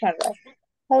 Is this one right?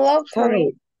 Hello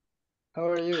Terry. How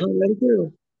are you? How are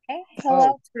you? Okay.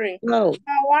 Hello, three. Hello.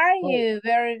 How are you?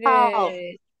 Very How?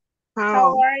 good. How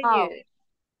How? are How? you?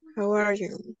 How are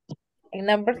you? And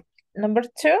number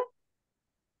two?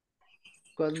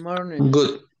 Good morning.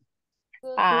 Good.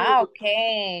 Ah,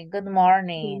 okay. Good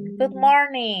morning. Good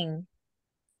morning.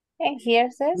 And here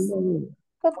says, good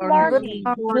Good morning.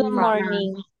 Good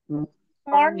morning. morning.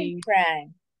 Morning,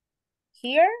 Frank.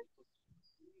 Here?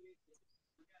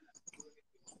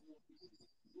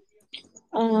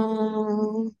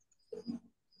 Um,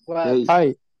 What?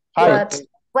 Hi. What's up,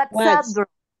 What's bro?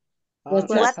 what's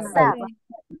What's up? up?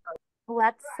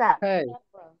 What's up? Hey.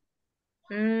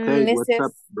 Hey, This what's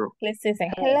up, is, bro? let's say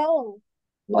hello.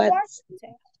 How are What's you?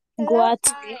 Hello, what?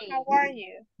 Cindy. How are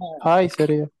you? Hi,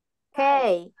 Sergio.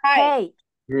 Hey, Hi. hey,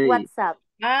 Hey, what's up?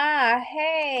 Ah,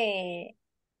 hey.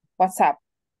 What's up?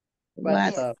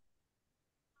 What's what? up?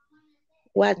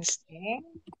 What's Okay.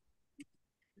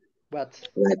 What's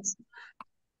what's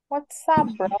What's up,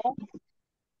 bro?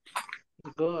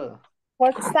 good?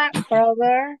 What's up,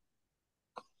 brother?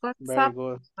 What's Very up,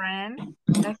 good. friend?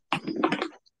 Okay.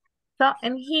 So,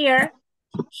 and here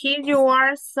you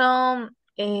are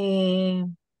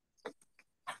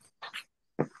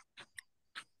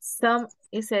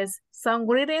it says some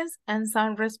greetings and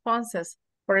some responses.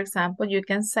 For example, you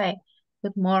can say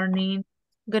good morning,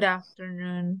 good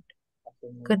afternoon,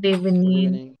 good Good evening,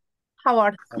 evening. how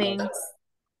are Hello. things?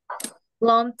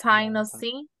 Long time no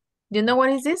see. Do you know what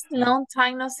is this? Yeah. Long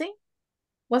time no see.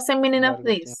 What's the meaning of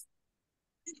Very good. this?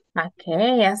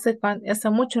 Okay, hace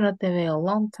mucho no te veo.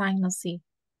 Long time no see.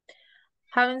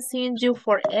 Haven't seen you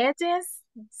for ages.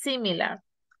 Similar.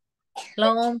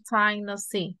 Long time no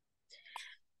see.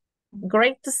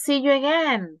 Great to see you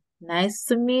again. Nice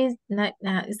to meet.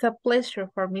 It's a pleasure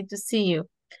for me to see you.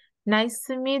 Nice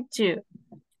to meet you.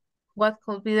 What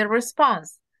could be the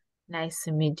response? Nice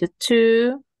to meet you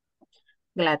too.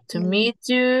 Glad to meet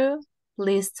you.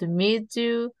 Pleased to meet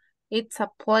you. It's a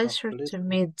pleasure to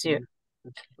meet you.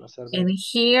 And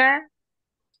here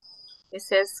it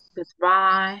says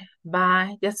goodbye,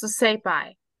 bye, just to say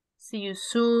bye. See you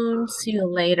soon, see you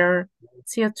later,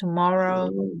 see you tomorrow.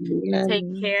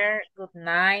 Take care, good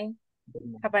night,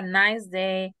 have a nice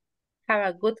day, have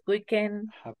a good weekend.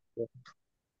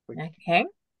 Okay.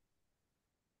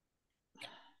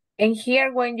 And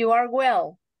here when you are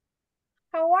well,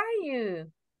 how are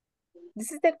you?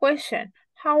 This is the question.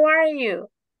 How are you?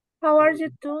 How are you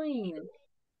doing?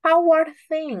 How are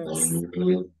things?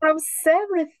 How's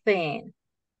everything?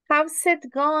 How's it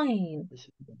going?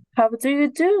 How do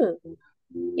you do?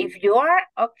 If you are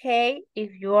okay,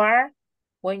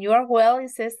 when you are well, it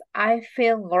says, I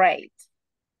feel great.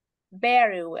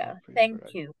 Very well.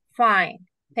 Thank you. Fine.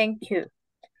 Thank you.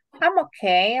 I'm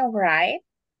okay. All right.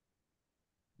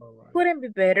 Couldn't be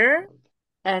better.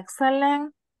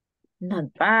 Excellent.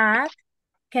 Not bad.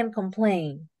 Can't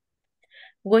complain.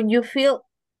 When you feel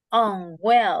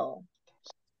unwell,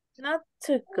 not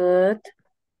too good,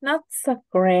 not so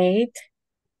great,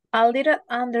 a little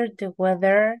under the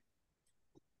weather,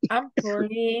 I'm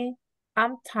poorly,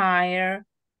 I'm tired,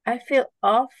 I feel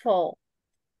awful,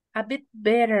 a bit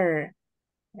better.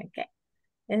 Okay.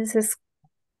 And this is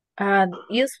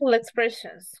useful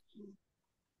expressions.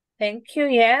 Thank you,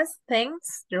 yes,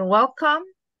 thanks, you're welcome,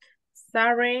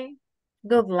 sorry,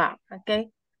 good luck, okay?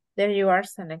 There you are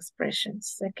some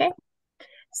expressions, okay?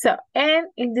 So, and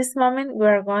in this moment,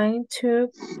 we're going to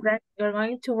write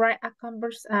a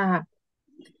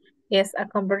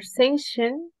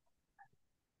conversation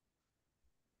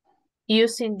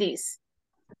using this.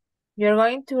 You're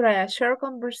going to write a short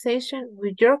conversation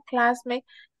with your classmate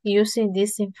using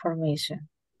this information.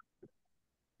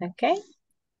 Okay?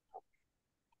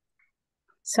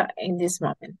 So in this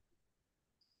moment.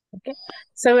 Okay.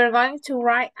 So we're going to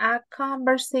write a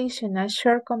conversation, a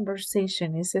short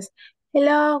conversation. It says,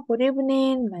 hello, good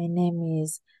evening. My name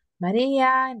is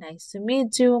Maria. Nice to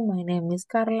meet you. My name is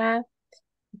Carla.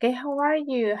 Okay, how are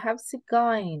you? How's it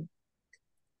going?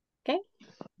 Okay.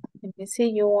 Let me see,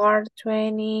 you are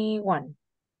 21.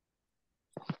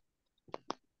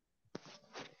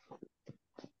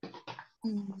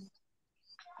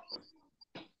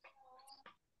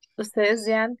 Ustedes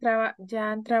ya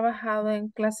han trabajado en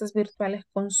clases virtuales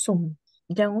con Zoom.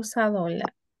 Ya han usado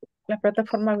la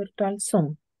plataforma virtual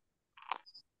Zoom.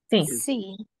 Sí.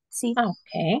 Sí.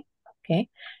 Ok, ok.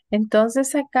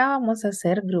 Entonces acá vamos a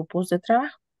hacer grupos de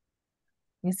trabajo.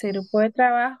 En este grupo de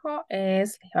trabajo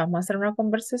vamos a hacer una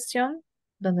conversación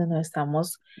donde nos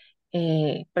estamos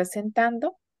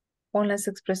presentando con las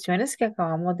expresiones que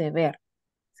acabamos de ver.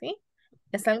 ¿Sí?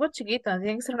 Es algo chiquito, no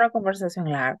tiene que ser una conversación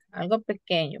larga, algo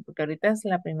pequeño, porque ahorita es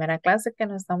la primera clase que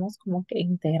nos estamos como que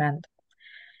integrando.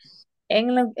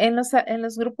 En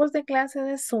los grupos de clase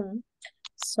de Zoom,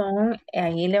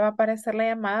 ahí le va a aparecer la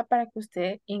llamada para que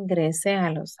usted ingrese a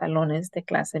los salones de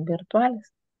clases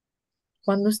virtuales.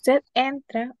 Cuando usted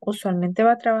entra, usualmente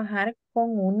va a trabajar con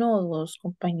uno o dos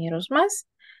compañeros más.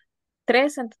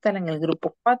 3 en total en el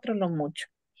grupo, 4 lo mucho.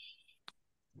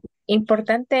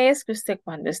 Importante es que usted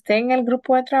cuando esté en el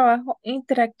grupo de trabajo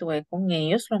interactúe con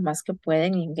ellos lo más que pueda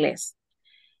en inglés.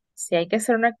 Si hay que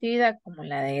hacer una actividad como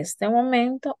la de este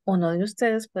momento, uno de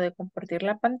ustedes puede compartir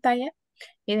la pantalla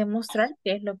y demostrar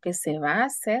qué es lo que se va a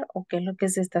hacer o qué es lo que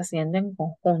se está haciendo en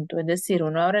conjunto. Es decir,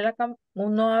 uno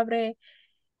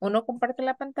comparte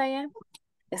la pantalla,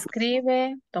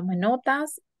 escribe, toma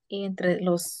notas y entre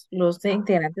los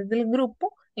integrantes del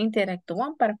grupo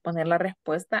interactúan para poner la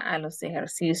respuesta a los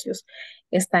ejercicios.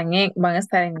 Van a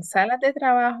estar en salas de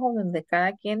trabajo donde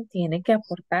cada quien tiene que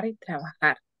aportar y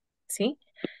trabajar, ¿sí?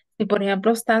 Si por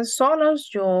ejemplo están solos,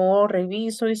 yo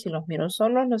reviso y si los miro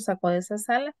solos, los saco de esa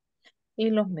sala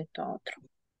y los meto a otro,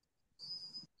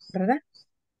 ¿verdad?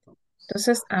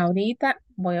 Entonces ahorita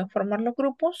voy a formar los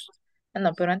grupos.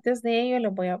 No, pero antes de ello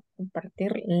les voy a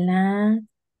compartir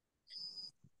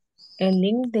el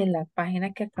link de la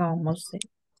página que acabamos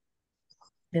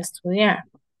de estudiar.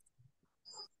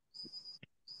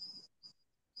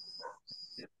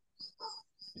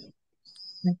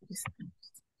 Aquí está.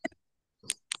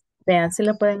 Vean si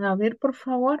lo pueden abrir, por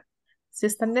favor. Si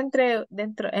están dentro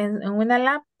en una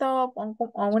laptop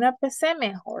o una PC,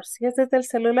 mejor. Si es desde el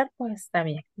celular, pues está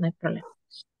bien, no hay problema.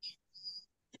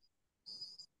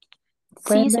 Sí,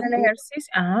 ¿Pueden ver se el puede.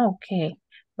 ejercicio? Ah, ok.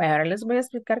 Bueno, ahora les voy a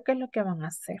explicar qué es lo que van a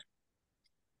hacer.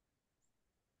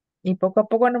 Y poco a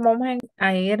poco nos vamos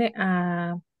a ir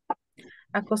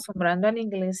acostumbrando al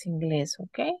inglés,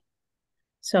 ¿ok?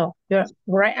 So,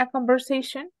 write a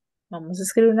conversation. Vamos a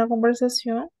escribir una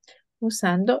conversación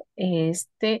usando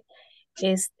este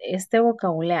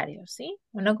vocabulario, ¿sí?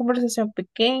 Una conversación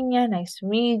pequeña. Nice to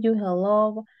meet you.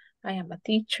 Hello, I am a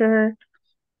teacher.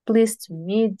 Pleased to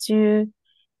meet you.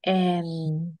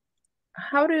 And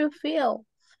how do you feel?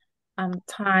 I'm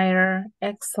tired.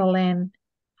 Excellent.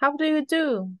 How do you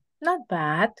do? Not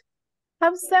bad.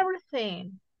 How's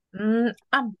everything?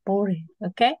 I'm bored.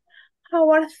 Okay. How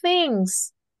are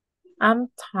things? I'm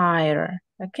tired.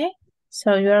 Okay.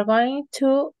 So you are going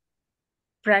to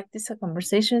practice a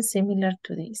conversation similar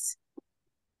to this.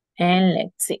 And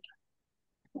let's see.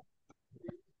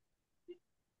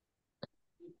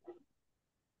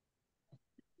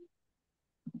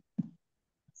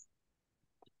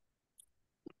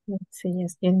 Let's see,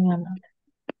 just give me a moment.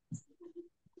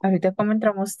 Ahorita como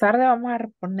entramos tarde, vamos a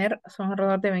reponer, son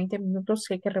alrededor de 20 minutos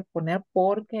que hay que reponer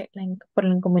porque por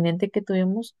el inconveniente que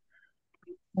tuvimos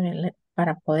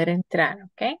para poder entrar,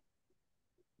 ¿ok?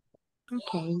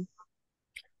 Ok.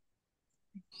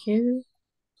 You-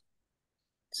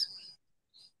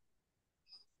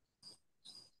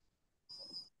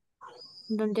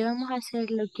 Donde vamos a hacer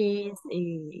lo que es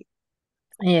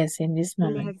Yes, in this el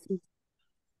moment. ejercicio.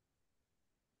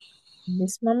 In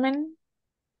this moment,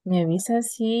 me avisa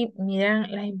si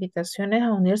miran las invitaciones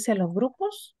a unirse a los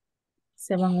grupos,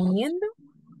 se van uniendo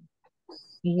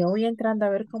y yo voy entrando a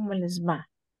ver cómo les va.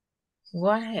 Go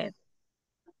ahead.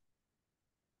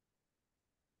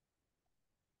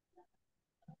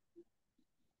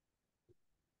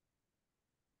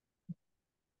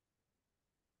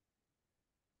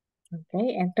 Ok,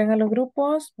 entran a los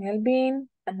grupos, Melvin,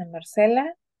 Ana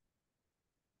Marcela,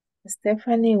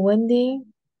 Stephanie, Wendy,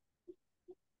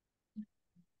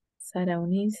 Sara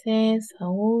Unice,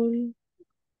 Saúl.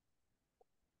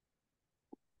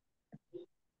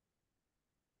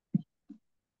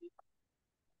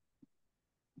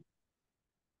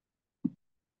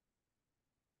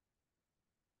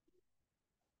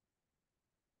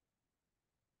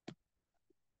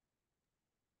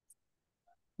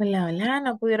 Hola, hola,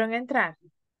 no pudieron entrar.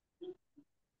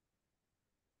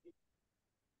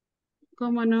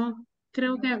 ¿Cómo no?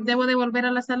 Creo que debo de volver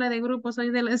a la sala de grupos,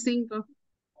 soy de las 5.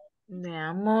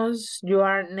 Veamos, you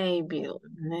are Navy.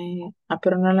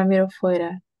 Pero no la miro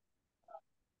fuera.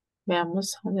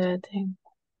 Veamos dónde la tengo.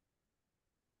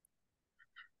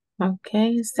 Ok,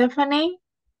 Stephanie,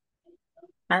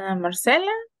 Ana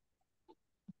Marcela.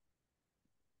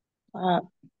 Ah,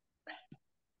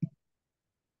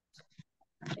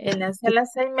 En la sala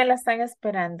 6 me la están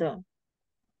esperando.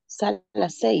 sala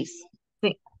 6.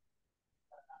 Sí.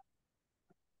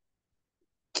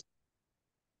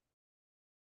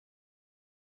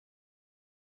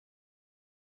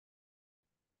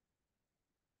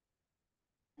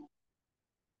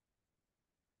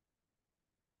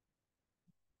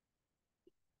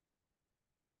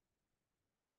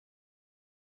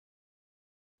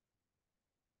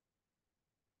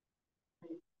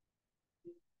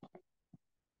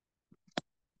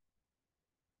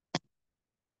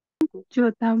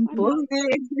 Yo tampoco.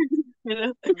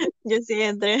 Pero yo sí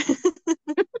entré.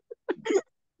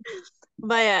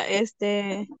 Vaya,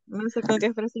 no sé con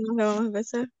qué frase nos vamos a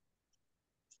empezar.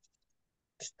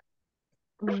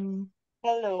 Mm,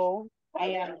 Hello,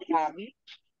 I am Abby.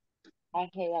 I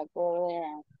have a brother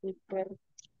and sister.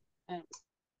 And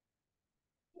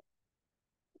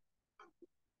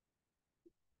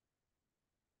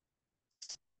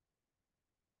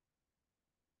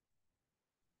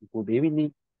Good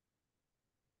evening.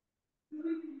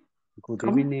 Good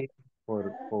 ¿Cómo? evening.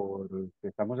 Por que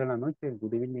estamos en la noche.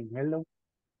 Good evening, hello.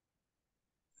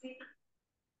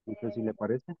 No sé si le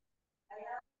parece.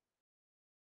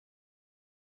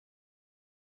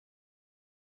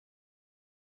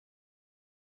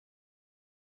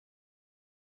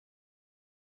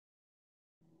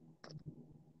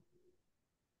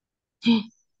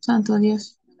 Santo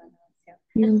Dios.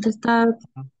 ¿Y dónde está?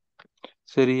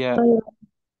 Sería,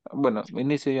 bueno,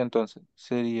 inicio yo entonces.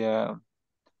 Sería,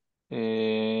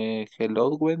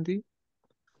 hello, Wendy.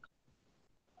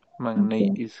 My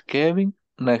name Ok. is Kevin.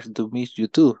 Nice to meet you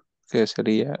too. Que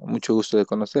sería mucho gusto de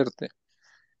conocerte.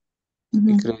 Y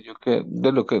Ujú, creo yo que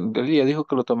de lo que ella dijo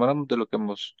que lo tomáramos de lo que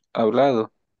hemos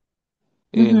hablado.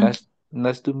 ujú,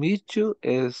 Nice to meet you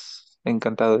es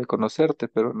encantado de conocerte,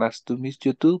 pero nice to meet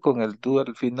you too con el tú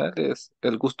al final es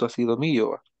el gusto ha sido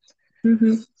mío. ¿Va?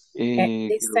 ujú. Quiero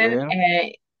Dicen,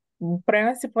 ver.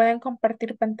 prueben si pueden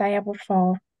compartir pantalla, por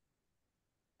favor,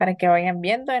 para que vayan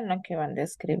viendo en lo que van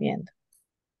describiendo.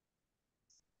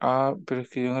 Ah, pero es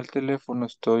que yo en el teléfono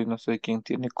estoy, no sé quién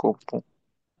tiene compu.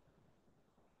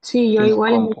 Sí, yo Tiene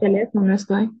igual en el compu. teléfono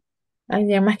estoy.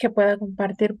 ¿Alguien más que pueda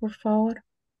compartir, por favor?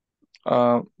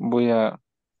 Ah, voy a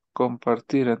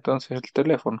compartir entonces el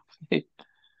teléfono.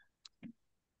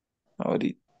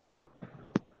 Ahorita.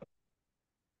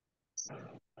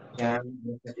 Ya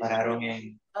me separaron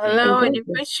en Hello, grupos. any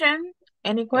question?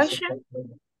 Any question?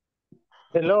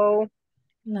 Hello.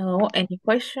 No, any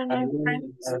question, my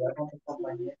friends?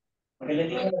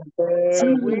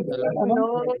 We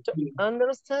not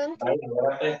understand.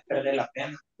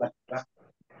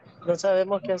 No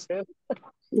sabemos qué hacer.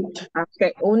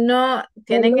 Ok, uno,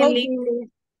 ¿tienen el Hello, link?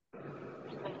 Jimmy.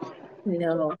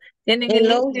 No, ¿tienen el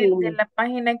link Hello, de Jimmy. la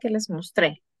página que les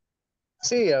mostré?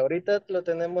 Sí, ahorita lo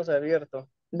tenemos abierto.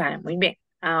 Vale, muy bien.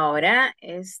 Ahora,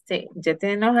 ya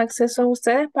tienen los accesos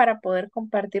ustedes para poder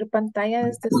compartir pantalla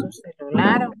desde su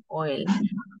celular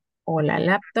o la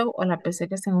laptop o la PC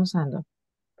que estén usando.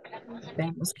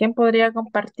 Veamos, ¿quién podría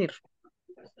compartir?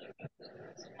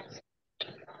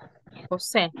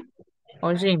 José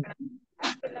o Jim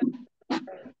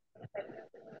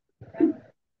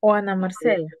o Ana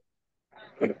Marcela.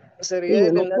 Sería Yo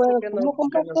el no enlace puedo. ¿Cómo que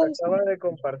comparto nos eso? acaba de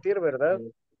compartir, ¿verdad?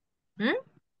 ¿Mm?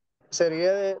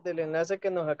 Sería del enlace que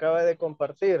nos acaba de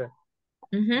compartir.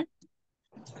 Ujú.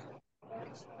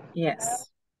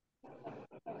 Yes.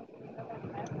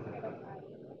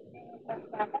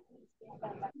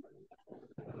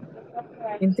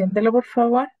 Inténtelo, por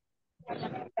favor.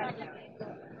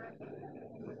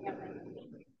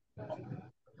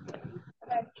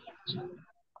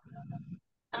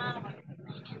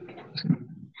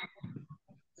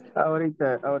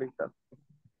 Ahorita.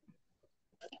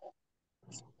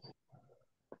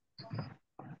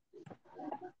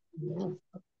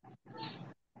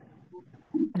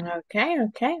 Okay,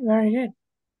 okay, very good.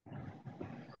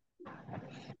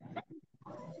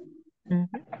 Ujú.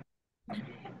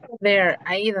 There,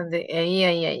 ahí,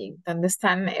 donde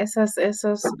están esos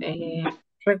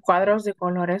recuadros de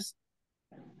colores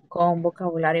con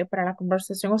vocabulario para la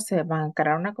conversación, ustedes van a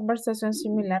crear una conversación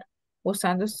similar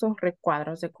usando estos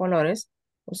recuadros de colores,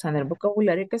 usando el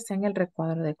vocabulario que está en el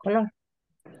recuadro de color.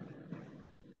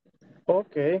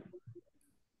 Ok.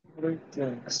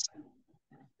 Greetings.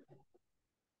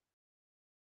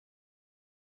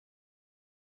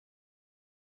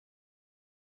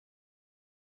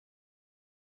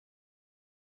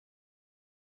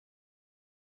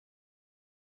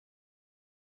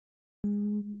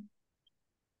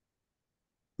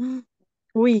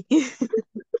 Uy.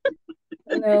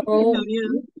 Hello. Tengo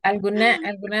miedo.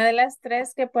 ¿Alguna de las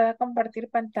tres que pueda compartir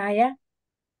pantalla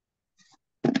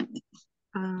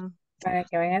Ah, para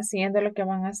que vayan haciendo lo que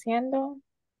van haciendo?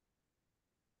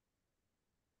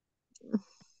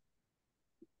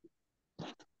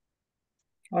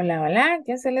 Hola, hola.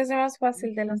 ¿Quién se les hace más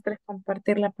fácil de los tres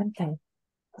compartir la pantalla?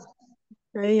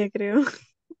 ahí ya creo.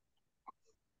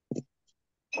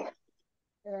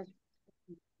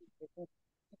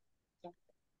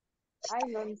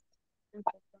 ay, no, no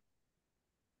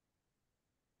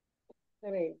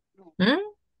se ve, no, ¿Mm?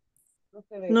 no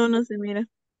se ve. No, no se mira.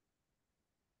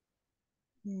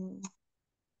 Mm,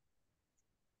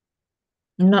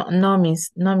 No, no,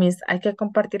 no, miss. Hay que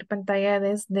compartir pantalla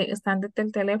están desde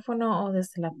el teléfono o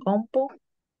desde la compu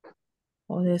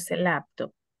o desde el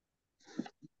laptop.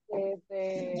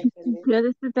 Yo de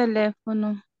este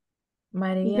teléfono. Yo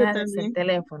María desde el también.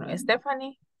 teléfono.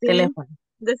 Stephanie, Sí, teléfono.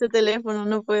 de este teléfono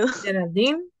no puedo.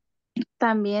 Geraldine,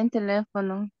 También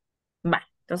teléfono. va.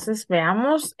 Entonces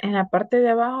veamos, en la parte de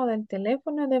abajo del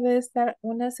teléfono debe de estar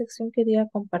una sección que diga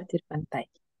compartir pantalla.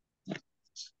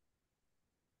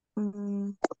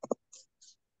 Mm,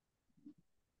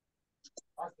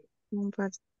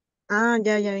 compart-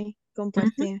 ya vi. Ujú.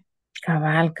 Compartir.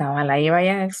 Cabal. Ahí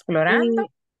vayan explorando Y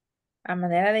a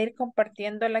manera de ir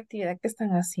compartiendo la actividad que están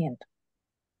haciendo.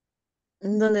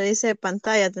 donde dice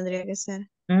pantalla tendría que ser.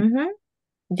 Ujú.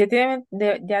 Ya deben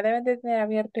de tener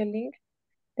abierto el link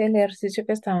del ejercicio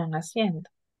que estaban haciendo.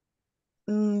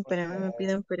 Espérame, me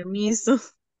piden permiso.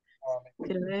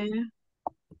 Creo,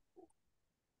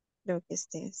 creo que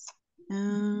este es.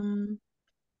 Ah,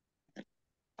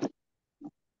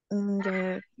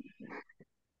 ya,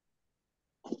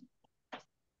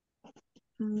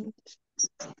 mm,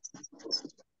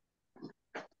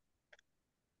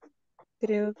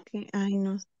 creo que, ay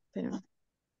no, espérame.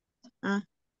 Ah,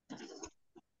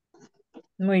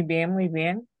 Muy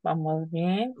bien. Vamos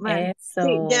bien. vale. Sí,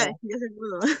 Eso. ya se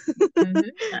pudo. Ujú.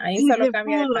 Ahí Sí solo se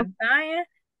cambia de pudo. pantalla.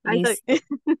 Ahí está. Listo.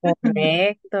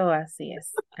 Correcto, así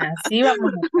es. Así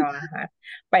vamos a trabajar.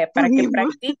 Vaya, Pudimos.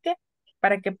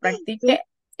 para que Sí. practique,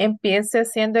 empiece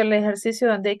haciendo el ejercicio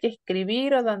donde hay que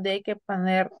escribir o donde hay que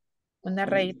poner una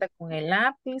rayita con el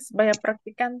lápiz. Vaya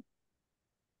practicando.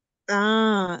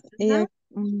 Ella,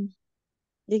 Ujú.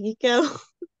 y aquí quedo.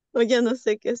 O ya no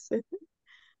sé qué hacer.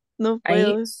 No Ahí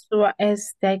puedo.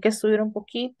 hay que subir un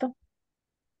poquito.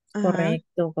 Ajá.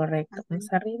 Correcto. Así.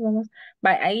 Vamos arriba, vamos.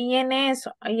 Vaya, ahí en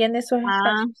esos Ah,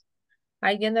 espacios.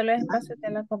 Ahí en los espacios de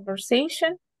la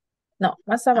conversation. No,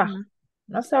 más abajo. ajá.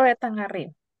 No se vaya tan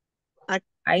arriba.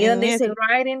 Ahí En donde dice eso.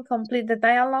 writing, complete the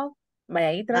dialogue. Vaya,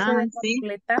 ahí trate de Sí.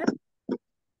 completar.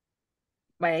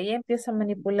 Vaya, ahí empieza a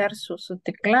manipular su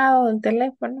teclado del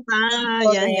teléfono.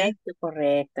 Ya.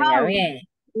 Correcto, ya Ah, bien.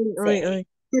 Sí. uy.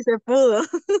 Sí se pudo.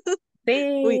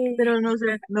 Uy, Sí. pero no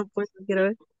sé, no puedo, quiero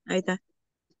ver. Ahí está.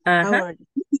 Ajá.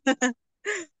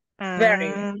 Ahora. Very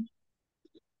Ah,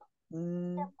 good.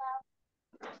 mm,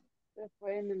 Se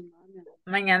fue en el mame.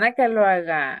 Mañana que lo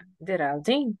haga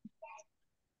Geraldine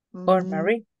o mm.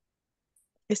 Marie.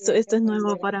 Esto, Tiene que esto es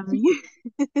nuevo aprender. para mí.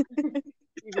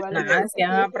 Igual yo. Nada, si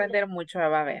van a aprender mucho,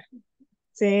 va a ver.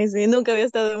 Sí, nunca había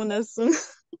estado en una Zoom.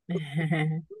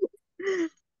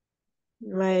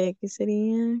 Vaya, ¿qué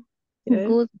sería? Quiero ver.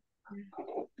 Good.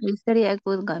 Yo sería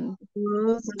good one.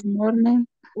 Good. Good morning.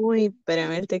 Uy,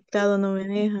 espérame, el teclado no me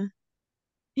deja.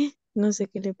 No sé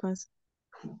qué le pasa.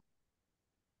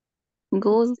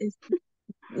 Good.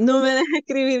 No me deja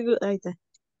escribir. Ahí está.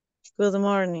 Good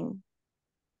morning.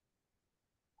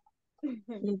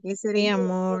 ¿Y qué sería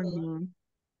morning?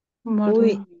 Uy,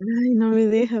 Morning. ay, no me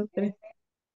deja.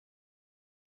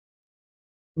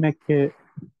 Me quedé,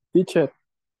 teacher,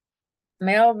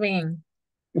 Melvin,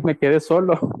 me quedé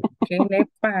solo. ¿qué le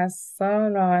pasó?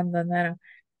 Lo abandonaron.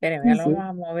 Pero ya lo Sí. vamos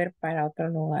a mover para otro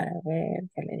lugar. A ver,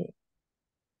 ¿qué le digo?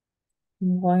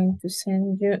 I'm going to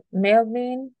send you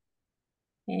Melvin.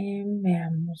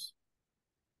 Veamos.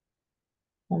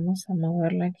 Vamos a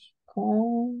moverla aquí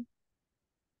con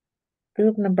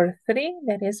group number 3,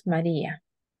 that is María.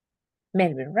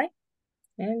 Melvin, right?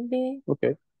 Melvin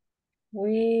Okay.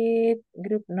 with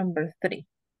group number 3.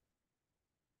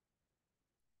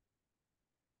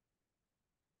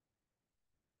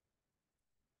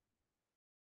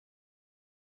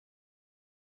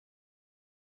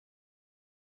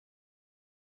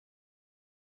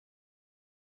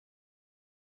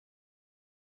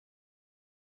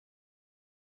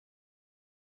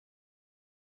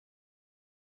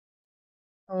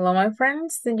 Hello, my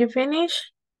friends. Did you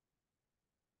finish?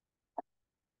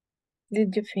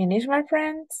 Did you finish, my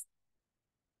friends?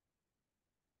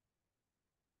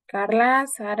 Carla,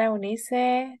 Sara,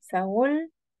 Unice,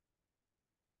 Saúl.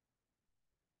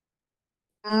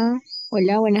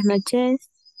 Hola, buenas noches.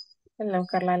 Hello,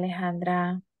 Carla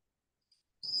Alejandra.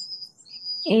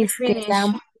 You Este,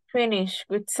 la, finish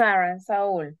with Sarah and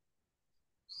Saúl.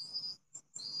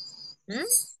 ¿Mm?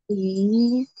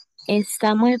 sí,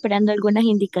 estamos esperando algunas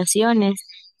indicaciones.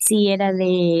 Si era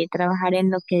de trabajar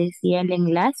en lo que decía el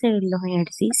enlace, los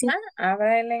ejercicios.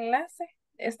 Abra el enlace.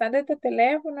 ¿Están de tu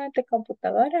teléfono, de tu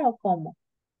computadora o cómo?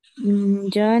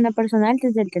 Yo en lo personal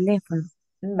desde el teléfono.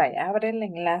 Vaya, abre el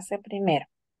enlace primero.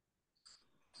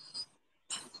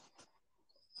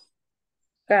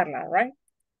 Carla, right?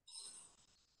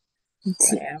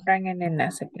 Sí. Vaya, abran el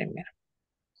enlace primero.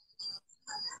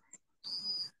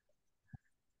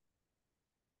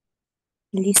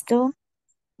 ¿Listo?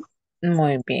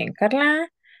 Muy bien, Carla.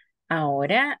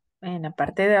 Ahora, en la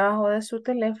parte de abajo de su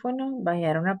teléfono, va a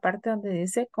llegar una parte donde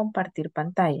dice compartir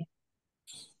pantalla.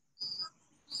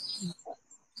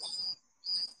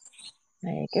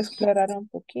 Hay que explorar un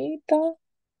poquito.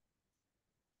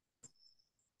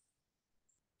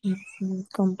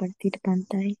 Compartir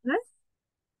pantalla. ¿No?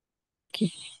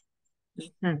 Aquí.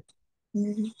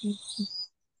 Ujú.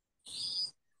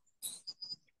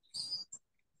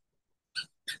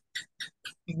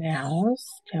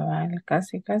 Veamos, ya va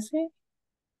casi, casi.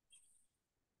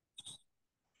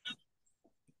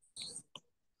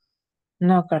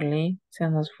 No, Carly, se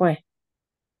nos fue.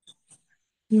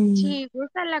 Mm, Si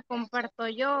gusta, la comparto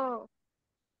yo.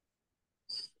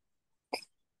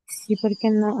 Sí, ¿por qué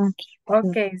no? Aquí.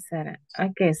 Ok,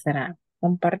 Sara.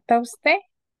 Comparta usted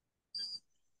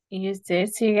y usted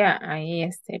siga ahí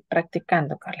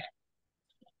practicando, Carla.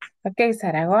 Ok,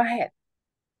 Sara, go ahead.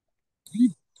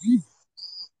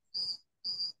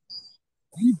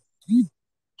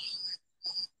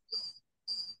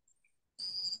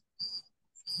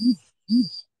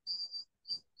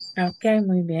 Ok,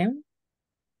 muy bien.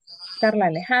 Carla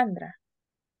Alejandra.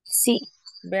 Sí.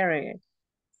 Very good.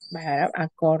 Va,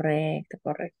 correcto,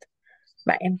 correcto.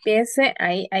 Va, empiece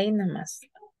ahí nomás.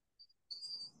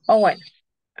 O bueno,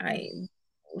 ahí.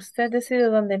 Usted decide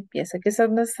dónde empieza. Que es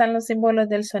donde están los símbolos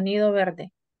del sonido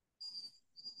verde.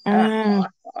 Abajo, Ah,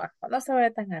 abajo, abajo. No se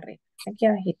vaya tan arriba. Aquí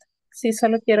abajito. Sí,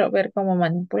 solo quiero ver cómo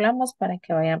manipulamos para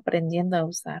que vayan aprendiendo a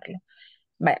usarlo.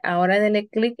 Va, ahora dele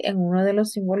clic en uno de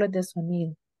los símbolos de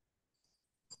sonido.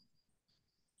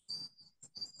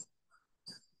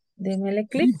 Démele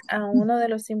clic a uno de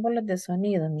los símbolos de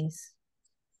sonido, Miss.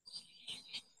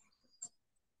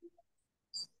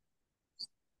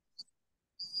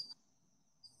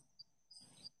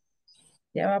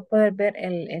 Ya va a poder ver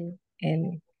el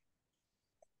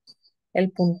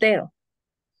puntero.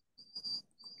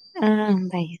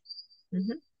 vaya.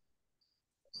 Ujú.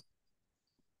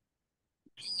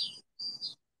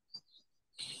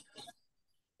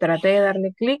 Trate de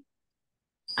darle clic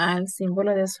al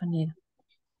símbolo de sonido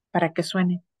para que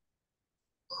suene.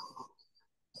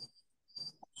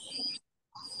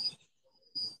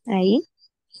 Ahí.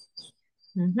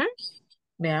 Ujú.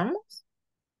 Veamos.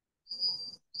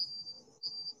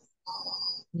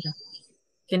 No.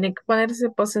 Tiene que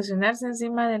posicionarse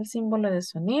encima del símbolo de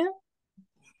sonido.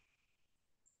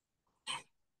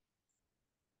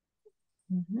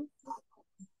 Ujú.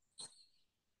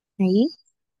 Ahí.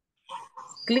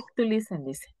 Click to listen,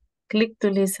 dice. Click to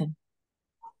listen.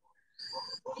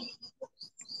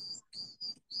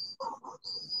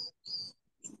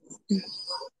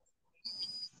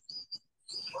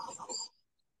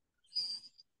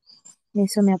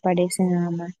 Eso me aparece nada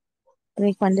más.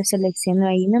 Porque cuando selecciono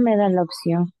ahí no me da la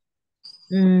opción.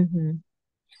 Ujú.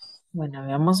 Bueno,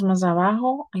 veamos más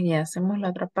abajo y hacemos la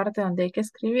otra parte donde hay que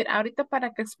escribir. Ahorita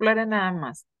para que explore nada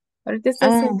más. Ahorita este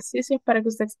ejercicio es para que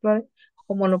usted explore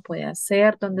cómo lo puede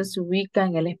hacer, dónde se ubica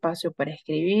en el espacio para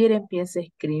escribir, empiece a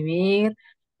escribir,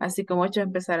 así como hecho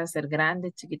empezar a hacer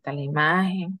grande, chiquita la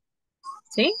imagen.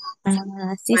 ¿Sí?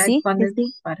 Sí, Para sí, cuando, sí,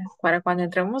 sí. para cuando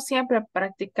entremos siempre a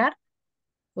practicar,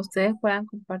 ustedes puedan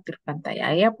compartir pantalla.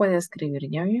 Ahí ya puede escribir,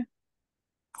 ¿ya vio?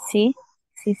 Sí,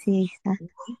 sí, sí, ahí está.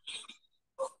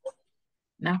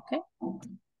 Okay.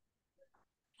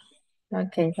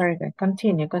 Okay, very good.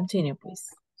 Continue,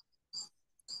 please.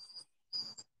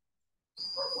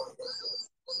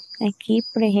 Aquí,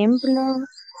 por ejemplo,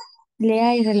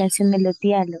 lea y relacione los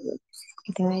diálogos.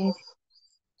 Quiero ver.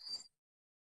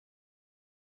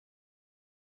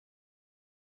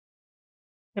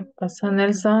 ¿Qué pasó,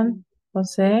 Nelson?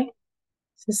 José,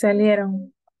 ¿se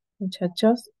salieron,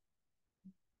 muchachos?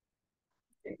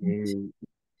 Eh,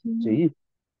 sí,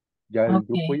 ya el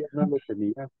grupo Okay. ya no lo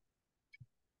tenía.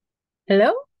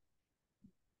 Hello?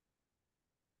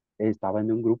 Estaba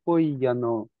en un grupo y ya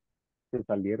no se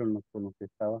salieron los con los que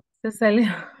estaba. Se salió.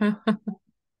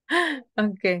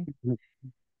 Ok,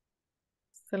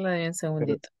 solo doy un Pero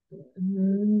segundito.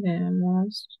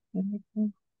 Veamos.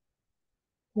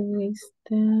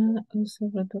 Lista, uso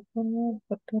protocolo,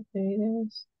 fotos de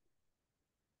videos,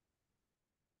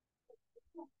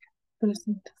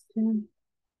 presentación.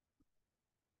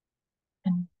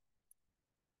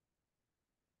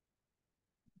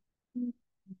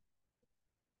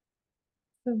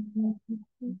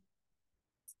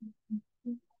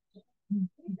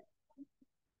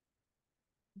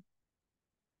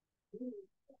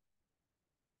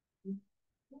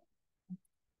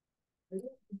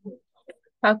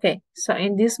 Okay, so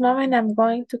in this moment I'm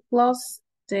going to close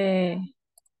the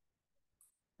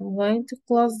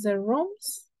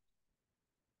rooms.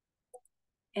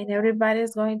 And everybody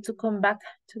is going to come back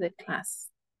to the class.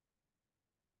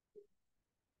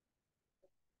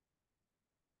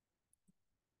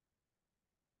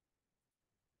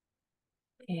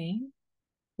 Okay.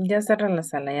 Ya cerré la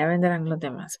sala, ya vendrán los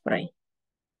demás por ahí.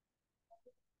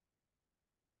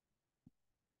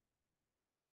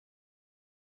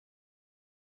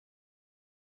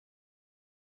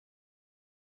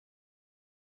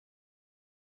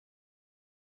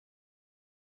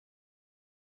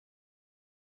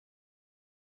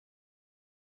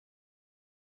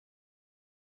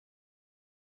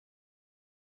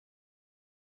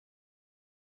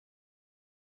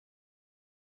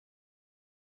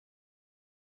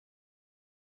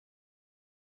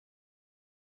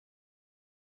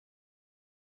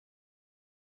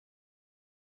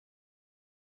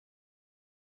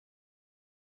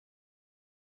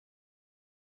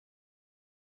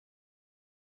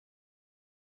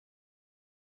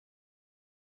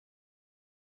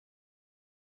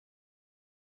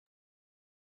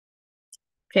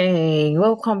 Okay,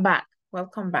 welcome back.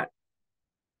 Welcome back.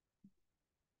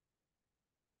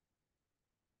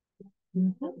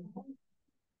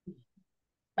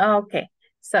 Okay,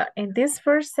 so in this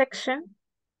first section,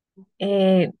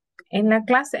 en la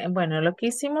clase, bueno, lo que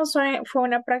hicimos fue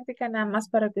una práctica nada más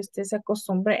para que usted se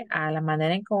acostumbre a la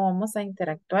manera en cómo vamos a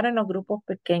interactuar en los grupos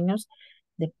pequeños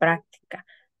de práctica,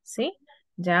 ¿sí?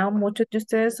 Ya muchos de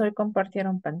ustedes hoy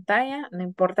compartieron pantalla, no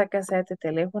importa que sea de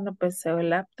teléfono, PC o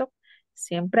laptop,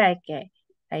 siempre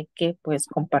hay que pues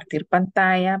compartir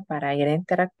pantalla para ir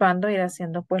interactuando, ir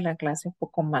haciendo pues la clase un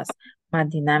poco más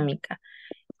dinámica.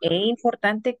 Es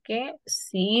importante que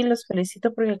sí los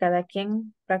felicito porque cada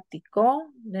quien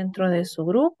practicó dentro de su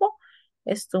grupo,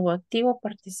 estuvo activo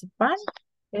participando,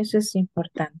 eso es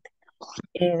importante.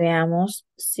 Veamos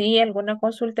si alguna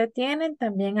consulta tienen,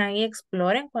 también ahí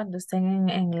exploren cuando estén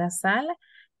en la sala.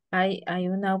 Hay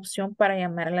una opción para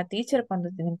llamar a la teacher cuando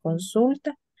tienen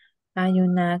consulta. Hay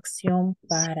una acción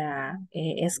para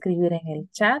escribir en el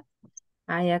chat.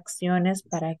 Hay acciones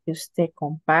para que usted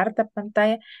comparta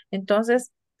pantalla.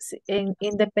 Entonces,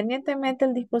 independientemente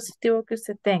del dispositivo que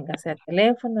usted tenga, sea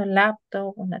teléfono,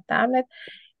 laptop, una tablet,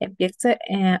 empiece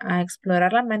a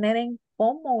explorar la manera en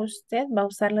cómo usted va a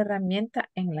usar la herramienta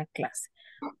en la clase.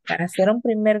 Para hacer un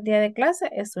primer día de clase,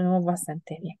 estuvimos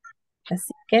bastante bien.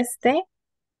 Así que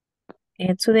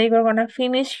today we're going to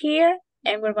finish here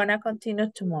and we're going to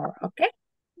continue tomorrow, okay?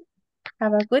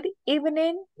 Have a good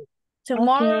evening.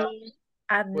 Tomorrow Okay.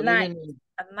 at Good 9 evening.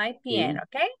 at 9 p.m.,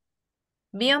 okay?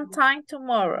 Be on time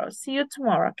tomorrow. See you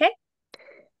tomorrow, okay?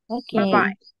 Okay.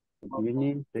 Bye-bye. Good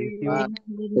evening. Thank you. Bye.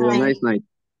 Good Have a night. nice night.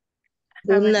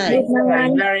 Have Good a night. nice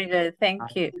day. Very good. Thank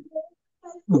you.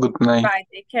 Good night. Bye.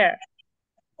 Take care.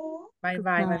 Bye-bye.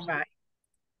 Good night. Bye-bye.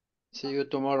 See you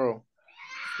tomorrow.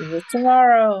 See you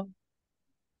tomorrow.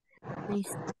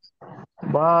 Nice.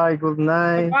 Bye. Good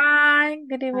night. Bye-bye.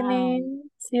 Good evening.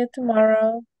 See you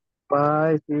tomorrow.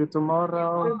 Bye. See you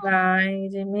tomorrow. Goodbye,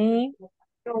 Jimmy.